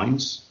group of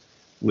wines,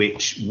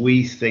 which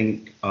we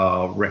think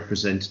are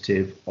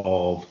representative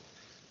of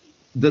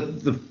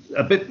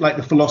a bit like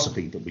the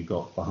philosophy that we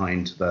got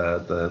behind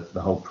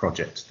the whole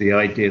project. The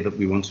idea that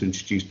we want to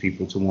introduce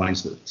people to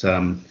wines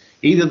that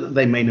either that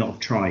they may not have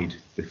tried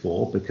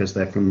before because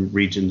they're from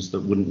regions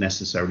that wouldn't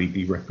necessarily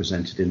be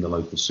represented in the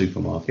local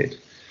supermarket,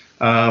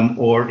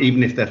 or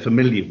even if they're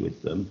familiar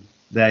with them,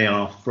 they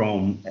are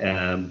from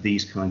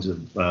these kinds of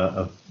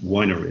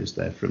wineries.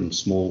 They're from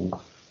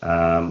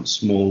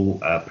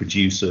small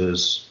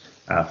producers,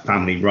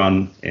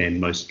 family-run in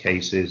most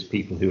cases,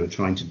 people who are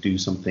trying to do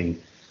something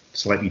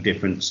slightly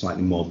different,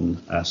 slightly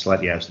modern,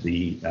 slightly out of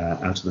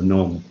the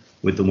norm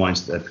with the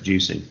wines that they're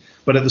producing.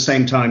 But at the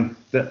same time,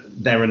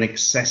 they're an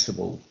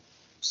accessible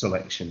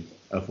selection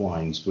of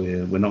wines.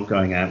 We're not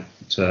going out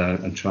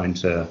and trying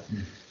to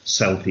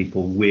sell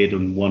people weird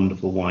and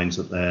wonderful wines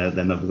that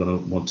they're never going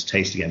to want to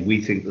taste again. We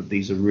think that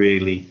these are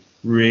really,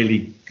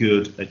 really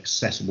good,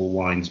 accessible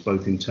wines,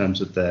 both in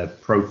terms of their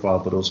profile,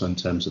 but also in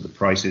terms of the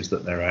prices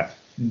that they're at.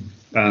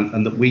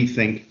 And that we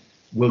think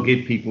will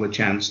give people a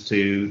chance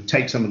to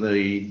take some of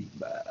the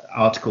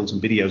articles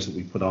and videos that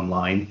we put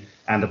online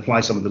and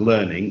apply some of the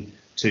learning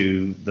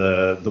to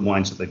the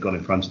wines that they've got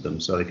in front of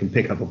them. So they can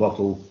pick up a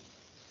bottle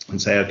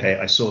and say, okay,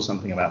 I saw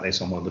something about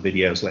this on one of the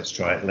videos, let's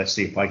try it, let's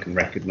see if I can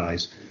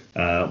recognize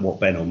what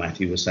Ben or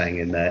Matthew were saying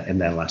in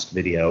their last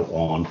video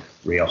on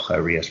Rioja,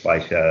 Rías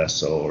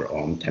Baixas, or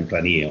on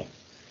Tempranillo.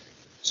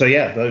 So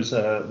yeah, those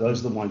are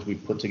the wines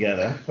we've put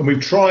together. And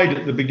we've tried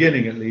at the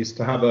beginning, at least,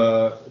 to have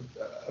a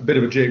bit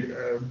of a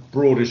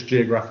broadish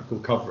geographical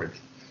coverage.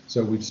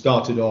 So we've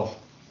started off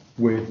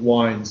with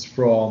wines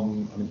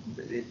from, I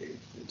mean,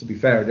 to be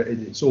fair,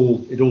 it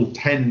all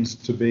tends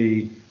to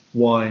be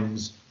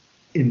wines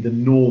in the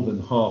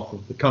northern half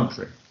of the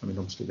country. I mean,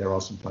 obviously there are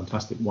some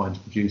fantastic wines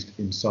produced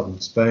in southern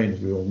Spain, as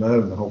we all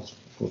know, and the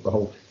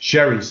whole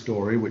sherry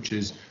story, which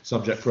is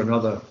subject for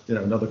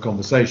another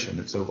conversation.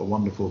 It's a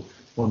wonderful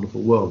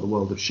world, the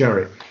world of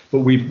sherry. But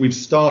we've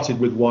started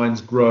with wines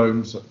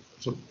grown sort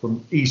of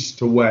from east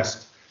to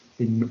west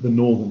in the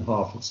northern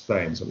half of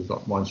Spain. So we've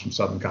got wines from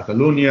southern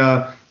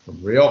Catalonia,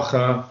 from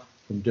Rioja,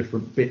 from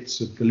different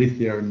bits of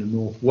Galicia in the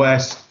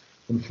northwest,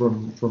 and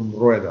from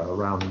Rueda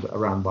around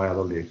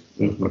Valladolid,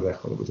 that we're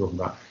talking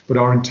about. But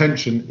our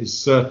intention is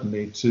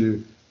certainly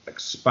to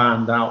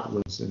expand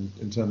outwards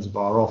in terms of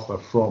our offer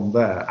from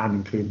there, and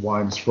include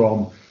wines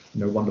from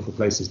wonderful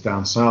places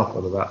down south,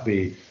 whether that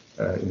be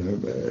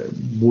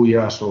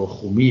Buyas or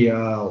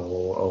Jumilla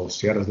or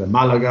Sierras de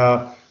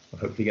Malaga. I'll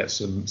hopefully get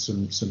some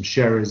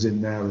sherries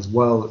in there as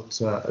well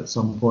at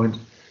some point.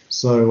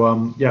 So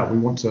we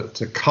want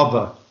to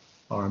cover.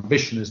 Our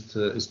ambition is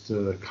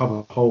to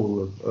cover the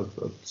whole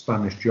of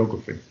Spanish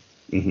geography.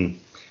 Mm-hmm.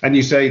 And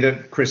you say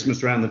that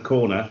Christmas around the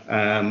corner,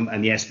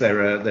 and yes,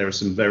 there are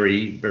some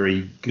very,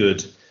 very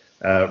good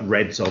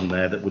reds on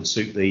there that would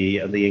suit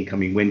the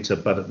incoming winter.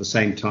 But at the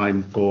same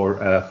time,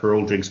 for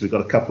all drinks, we've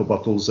got a couple of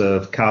bottles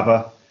of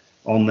cava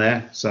on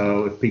there.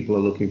 So if people are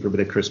looking for a bit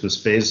of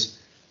Christmas fizz,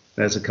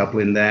 there's a couple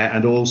in there.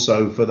 And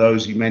also for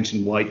those, you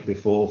mentioned white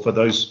before, for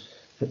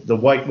the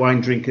white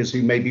wine drinkers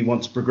who maybe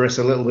want to progress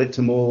a little bit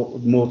to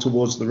more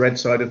towards the red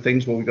side of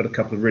things, well, we've got a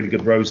couple of really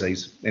good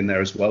rosés in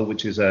there as well,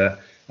 which is a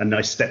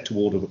nice step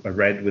toward a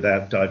red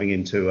without diving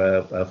into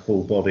a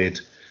full-bodied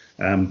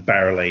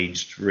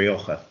barrel-aged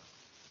Rioja.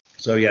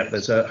 So yeah,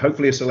 there's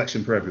hopefully a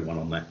selection for everyone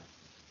on there.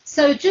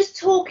 So just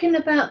talking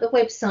about the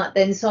website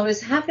then, so I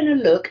was having a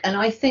look and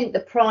I think the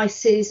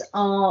prices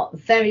are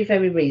very,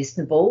 very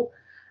reasonable.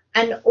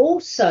 And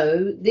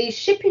also the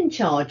shipping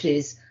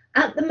charges.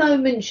 At the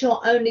moment,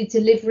 you're only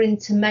delivering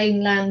to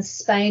mainland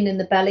Spain and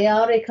the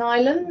Balearic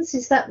Islands,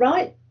 is that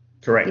right?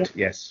 Correct,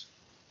 yeah. Yes.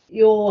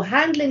 Your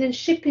handling and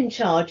shipping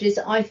charges,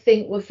 I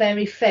think, were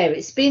very fair.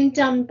 It's been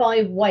done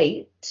by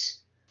weight.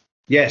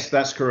 Yes,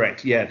 that's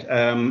correct. Yeah,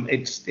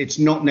 it's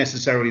not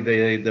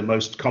necessarily the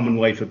most common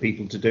way for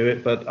people to do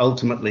it, but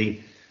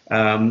ultimately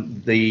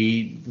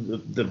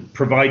the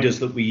providers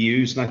that we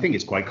use, and I think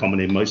it's quite common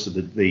in most of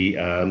the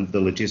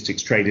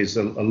logistics trade, is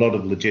a lot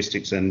of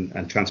logistics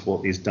and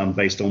transport is done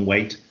based on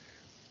weight.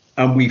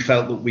 And we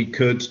felt that we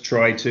could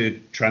try to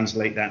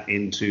translate that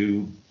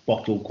into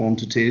bottle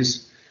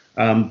quantities.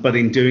 But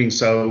in doing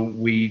so,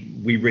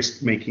 we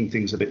risked making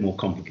things a bit more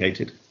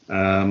complicated.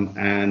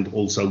 And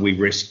also we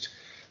risked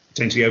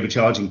potentially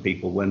overcharging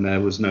people when there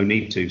was no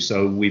need to.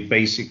 So we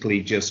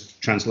basically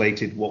just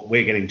translated what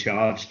we're getting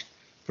charged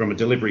from a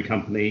delivery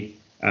company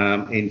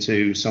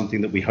into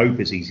something that we hope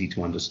is easy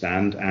to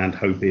understand and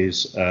hope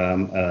is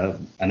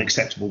an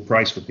acceptable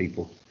price for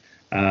people.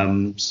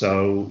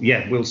 So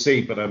yeah, we'll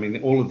see. But I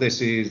mean, all of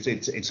this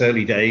it's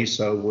early days,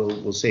 so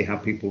we'll see how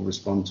people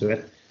respond to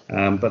it.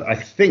 But I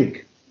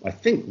think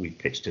we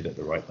pitched it at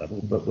the right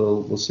level, but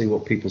we'll see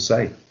what people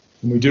say.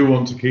 And we do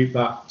want to keep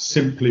that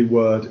simply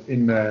word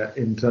in there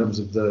in terms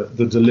of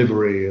the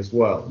delivery as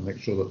well, and make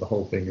sure that the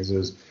whole thing is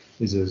as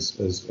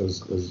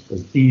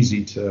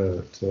easy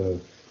to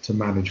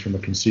manage from a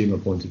consumer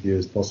point of view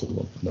as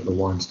possible, and that the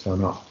wines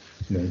turn up.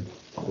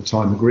 at the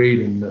time agreed,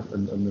 and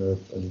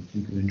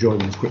you can enjoy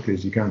them as quickly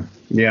as you can.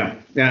 Yeah,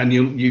 and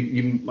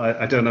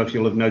I don't know if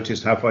you'll have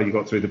noticed how far you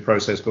got through the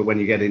process, but when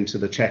you get into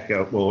the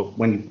checkout, or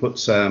when you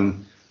put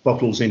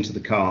bottles into the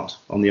cart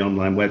on the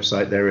online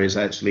website, there is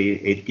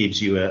actually, it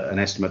gives you an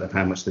estimate of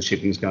how much the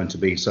shipping is going to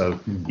be, so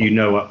you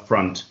know up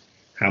front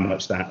how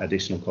much that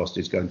additional cost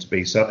is going to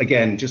be. So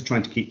again, just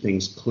trying to keep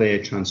things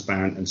clear,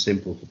 transparent and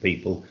simple for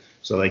people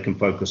so they can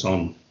focus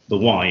on the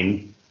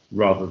wine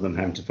rather than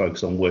having to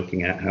focus on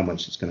working out how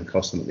much it's going to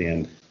cost them at the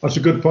end. That's a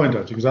good point,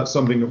 actually, because that's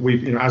something that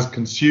we, as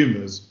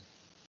consumers,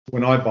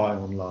 when I buy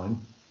online,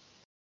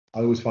 I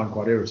always find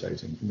quite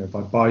irritating. If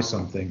I buy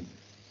something,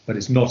 but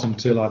it's not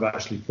until I've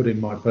actually put in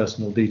my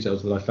personal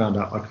details that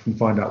I can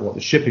find out what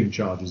the shipping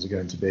charges are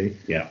going to be.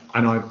 Yeah.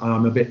 And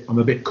I'm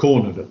a bit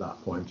cornered at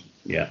that point.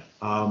 Yeah.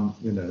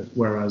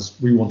 Whereas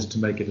we wanted to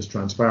make it as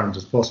transparent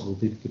as possible.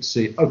 People could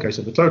see, okay,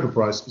 so the total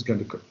price is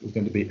going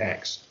to be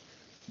X.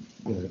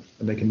 And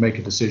they can make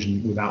a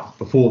decision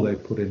before they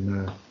put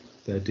in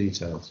their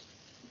details.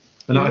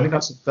 And I think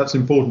that's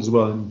important as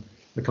well in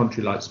a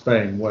country like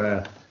Spain,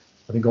 where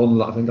I think I'm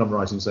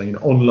right in saying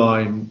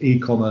online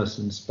e-commerce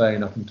in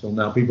Spain up until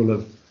now, people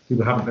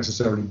haven't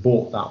necessarily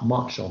bought that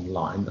much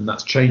online, and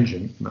that's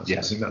changing.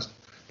 Yes. I think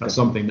that's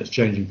something that's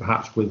changing,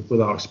 perhaps with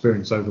our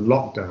experience over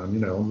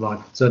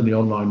lockdown. Certainly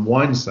online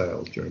wine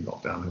sales during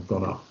lockdown have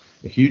gone up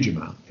a huge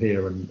amount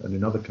here and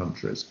in other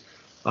countries.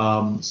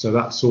 So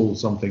that's all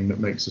something that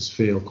makes us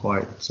feel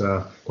quite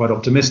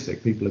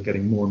optimistic. People are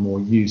getting more and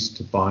more used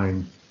to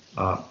buying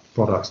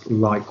products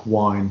like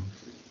wine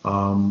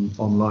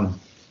online.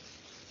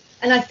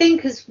 And I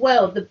think as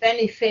well, the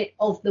benefit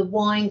of the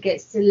wine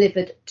gets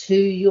delivered to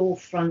your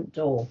front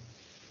door.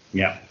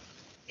 Yeah.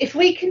 If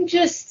we can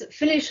just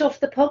finish off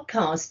the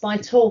podcast by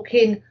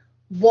talking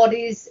what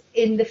is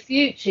in the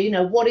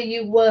future, what are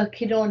you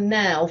working on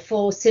now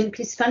for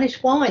Simply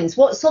Spanish Wines?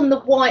 What's on the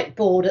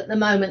whiteboard at the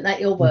moment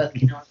that you're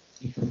working on?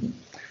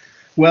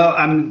 Well,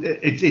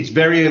 it's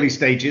very early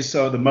stages.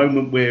 So at the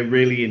moment, we're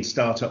really in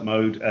startup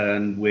mode,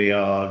 and we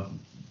are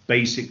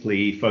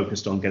basically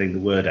focused on getting the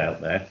word out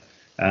there.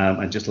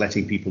 And just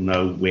letting people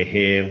know we're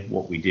here,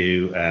 what we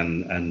do,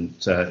 and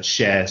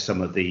share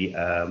some of the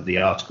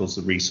articles,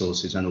 the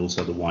resources, and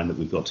also the wine that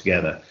we've got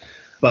together.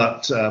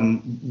 But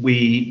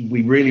we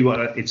really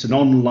want. It's an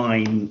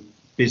online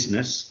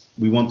business.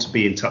 We want to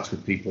be in touch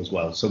with people as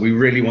well. So we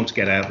really want to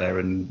get out there.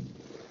 And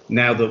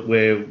now that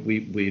we're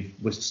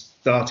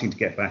starting to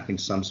get back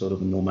into some sort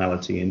of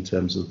normality in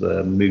terms of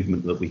the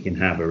movement that we can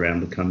have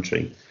around the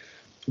country,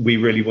 we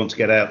really want to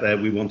get out there.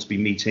 We want to be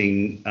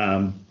meeting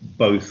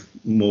both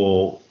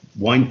more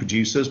wine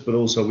producers, but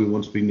also we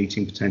want to be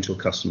meeting potential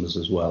customers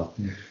as well.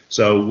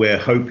 So we're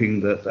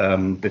hoping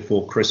that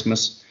before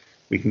Christmas,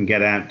 we can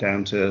get out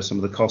down to some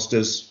of the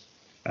costas,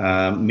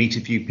 meet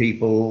a few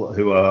people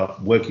who are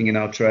working in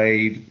our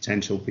trade,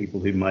 potential people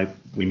who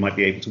we might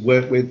be able to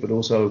work with, but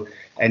also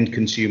end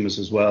consumers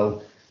as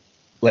well.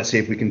 Let's see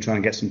if we can try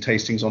and get some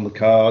tastings on the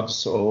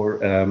cards, or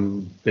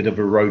bit of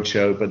a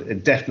roadshow,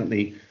 but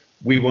definitely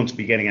we want to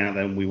be getting out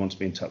there, and we want to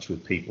be in touch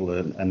with people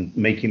and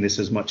making this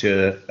as much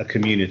a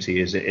community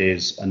as it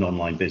is an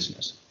online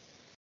business.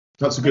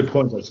 That's a good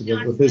point, actually.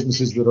 The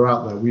businesses that are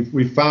out there,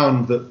 we've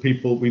found that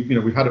people, we've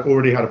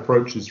already had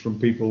approaches from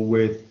people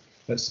with,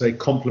 let's say,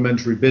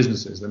 complementary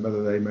businesses, and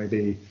whether they may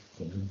be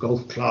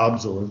golf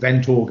clubs or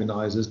event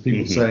organisers,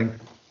 people saying,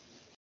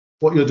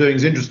 what you're doing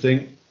is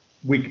interesting.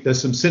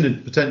 There's some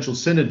potential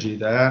synergy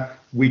there.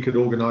 We could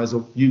organise,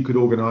 or you could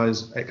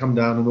come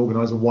down and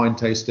organise a wine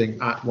tasting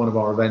at one of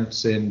our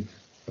events in,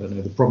 I don't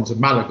know, the province of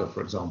Malaga, for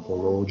example,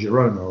 or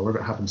Girona, or wherever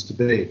it happens to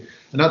be.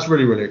 And that's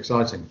really, really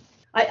exciting.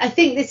 I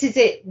think this is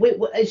it.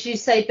 As you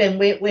say, Ben,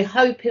 we're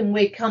hoping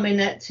we're coming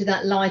to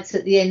that light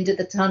at the end of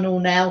the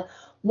tunnel now.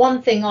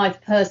 One thing I've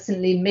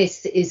personally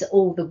missed is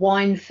all the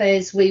wine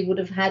fairs we would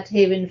have had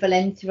here in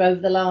Valencia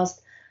over the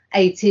last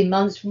 18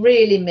 months.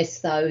 Really miss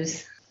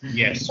those.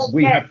 Yes,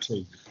 we have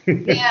to.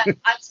 Yeah,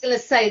 I was going to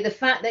say, the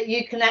fact that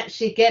you can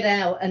actually get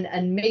out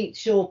and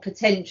meet your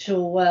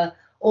potential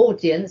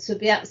audience would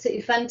be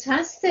absolutely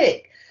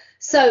fantastic.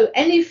 So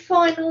any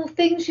final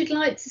things you'd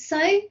like to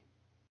say?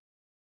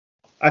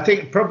 I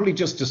think probably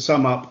just to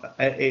sum up,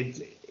 the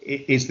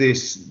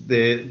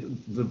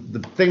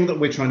thing that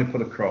we're trying to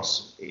put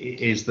across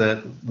is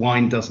that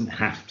wine doesn't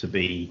have to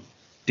be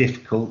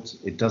difficult,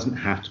 it doesn't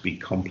have to be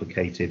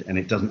complicated, and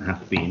it doesn't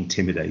have to be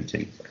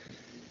intimidating.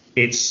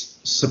 It's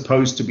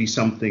supposed to be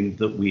something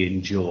that we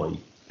enjoy,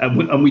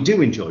 and we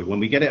do enjoy. When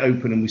we get it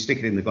open and we stick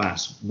it in the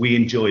glass, we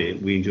enjoy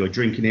it. We enjoy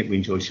drinking it, we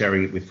enjoy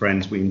sharing it with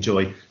friends, we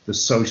enjoy the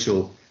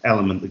social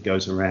element that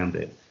goes around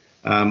it.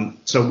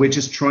 So we're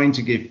just trying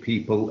to give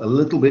people a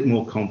little bit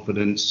more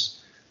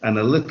confidence and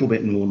a little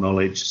bit more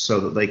knowledge so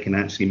that they can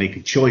actually make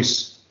a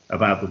choice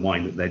about the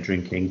wine that they're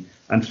drinking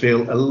and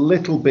feel a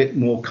little bit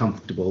more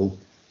comfortable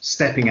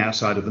stepping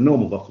outside of the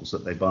normal bottles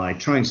that they buy,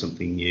 trying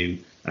something new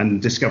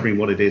and discovering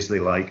what it is they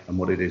like and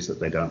what it is that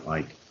they don't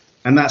like.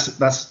 And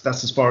that's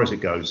as far as it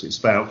goes. It's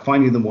about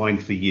finding the wine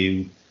for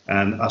you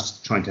and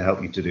us trying to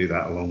help you to do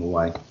that along the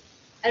way.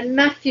 And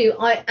Matthew,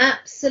 I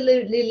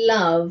absolutely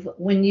love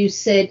when you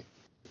said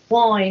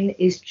wine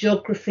is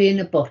geography in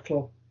a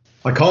bottle.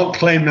 I can't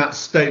claim that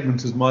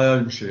statement as my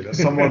own, Sheila.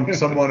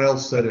 Someone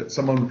else said it.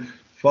 Someone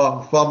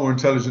far more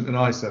intelligent than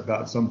I said that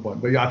at some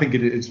point. But yeah, I think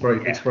it's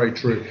very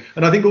true.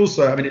 And I think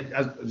also, I mean,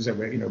 as you said,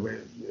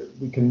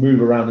 we can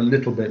move around a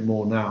little bit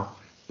more now.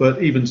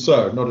 But even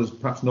so,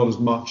 perhaps not as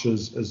much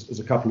as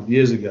a couple of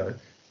years ago.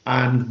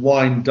 And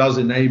wine does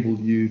enable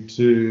you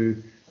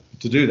to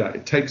do that.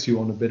 It takes you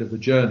on a bit of a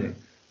journey.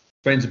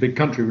 Spain's a big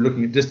country. We're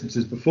looking at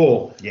distances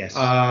before. Yes.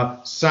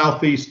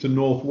 Southeast to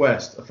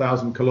northwest,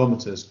 1,000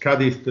 kilometers.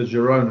 Cadiz to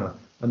Girona,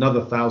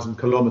 another 1,000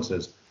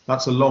 kilometers.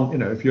 That's a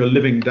long, if you're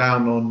living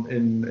down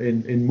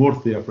in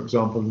Murcia, for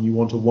example, and you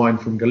want a wine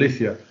from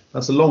Galicia,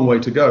 that's a long way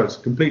to go. It's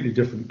a completely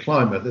different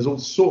climate. There's all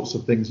sorts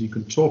of things you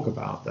can talk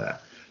about there.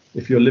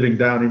 If you're living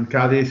down in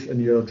Cadiz and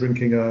you're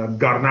drinking a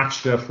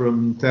Garnacha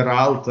from Terra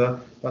Alta,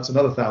 that's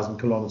another 1,000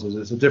 kilometers.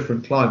 It's a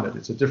different climate.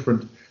 It's a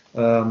different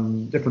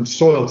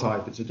soil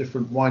type. It's a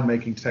different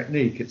winemaking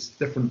technique. It's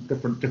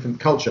different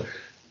culture.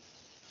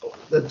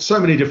 There's so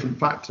many different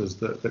factors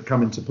that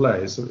come into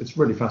play. So it's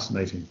really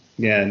fascinating.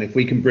 Yeah, and if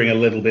we can bring a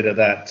little bit of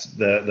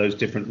those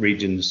different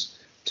regions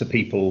to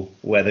people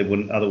where they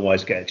wouldn't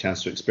otherwise get a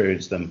chance to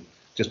experience them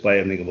just by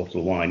opening a bottle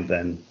of wine,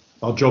 then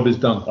our job is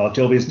done. Our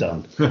job is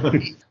done.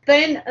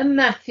 Ben and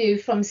Matthew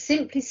from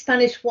Simply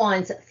Spanish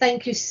Wines,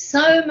 thank you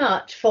so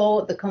much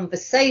for the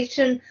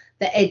conversation,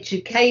 the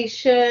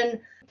education,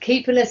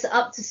 keeping us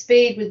up to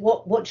speed with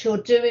what you're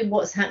doing,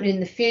 what's happening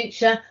in the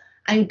future,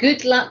 and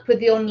good luck with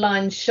the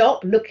online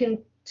shop, looking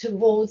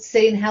towards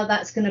seeing how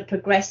that's going to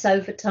progress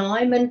over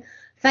time. And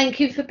thank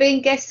you for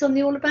being guests on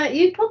the All About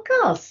You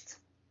podcast.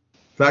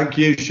 Thank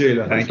you,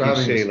 Sheila. Thank you,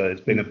 Sheila.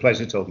 It's been a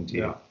pleasure talking to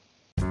you. Yeah.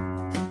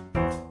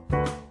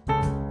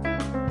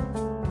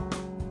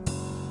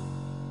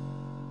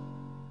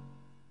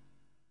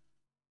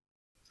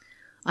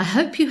 I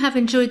hope you have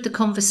enjoyed the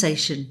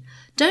conversation.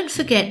 Don't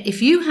forget,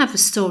 if you have a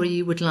story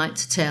you would like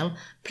to tell,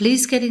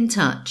 please get in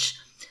touch.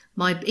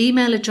 My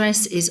email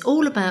address is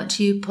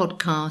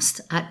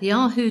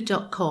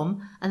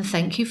allaboutyoupodcast@yahoo.com, and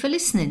thank you for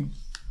listening.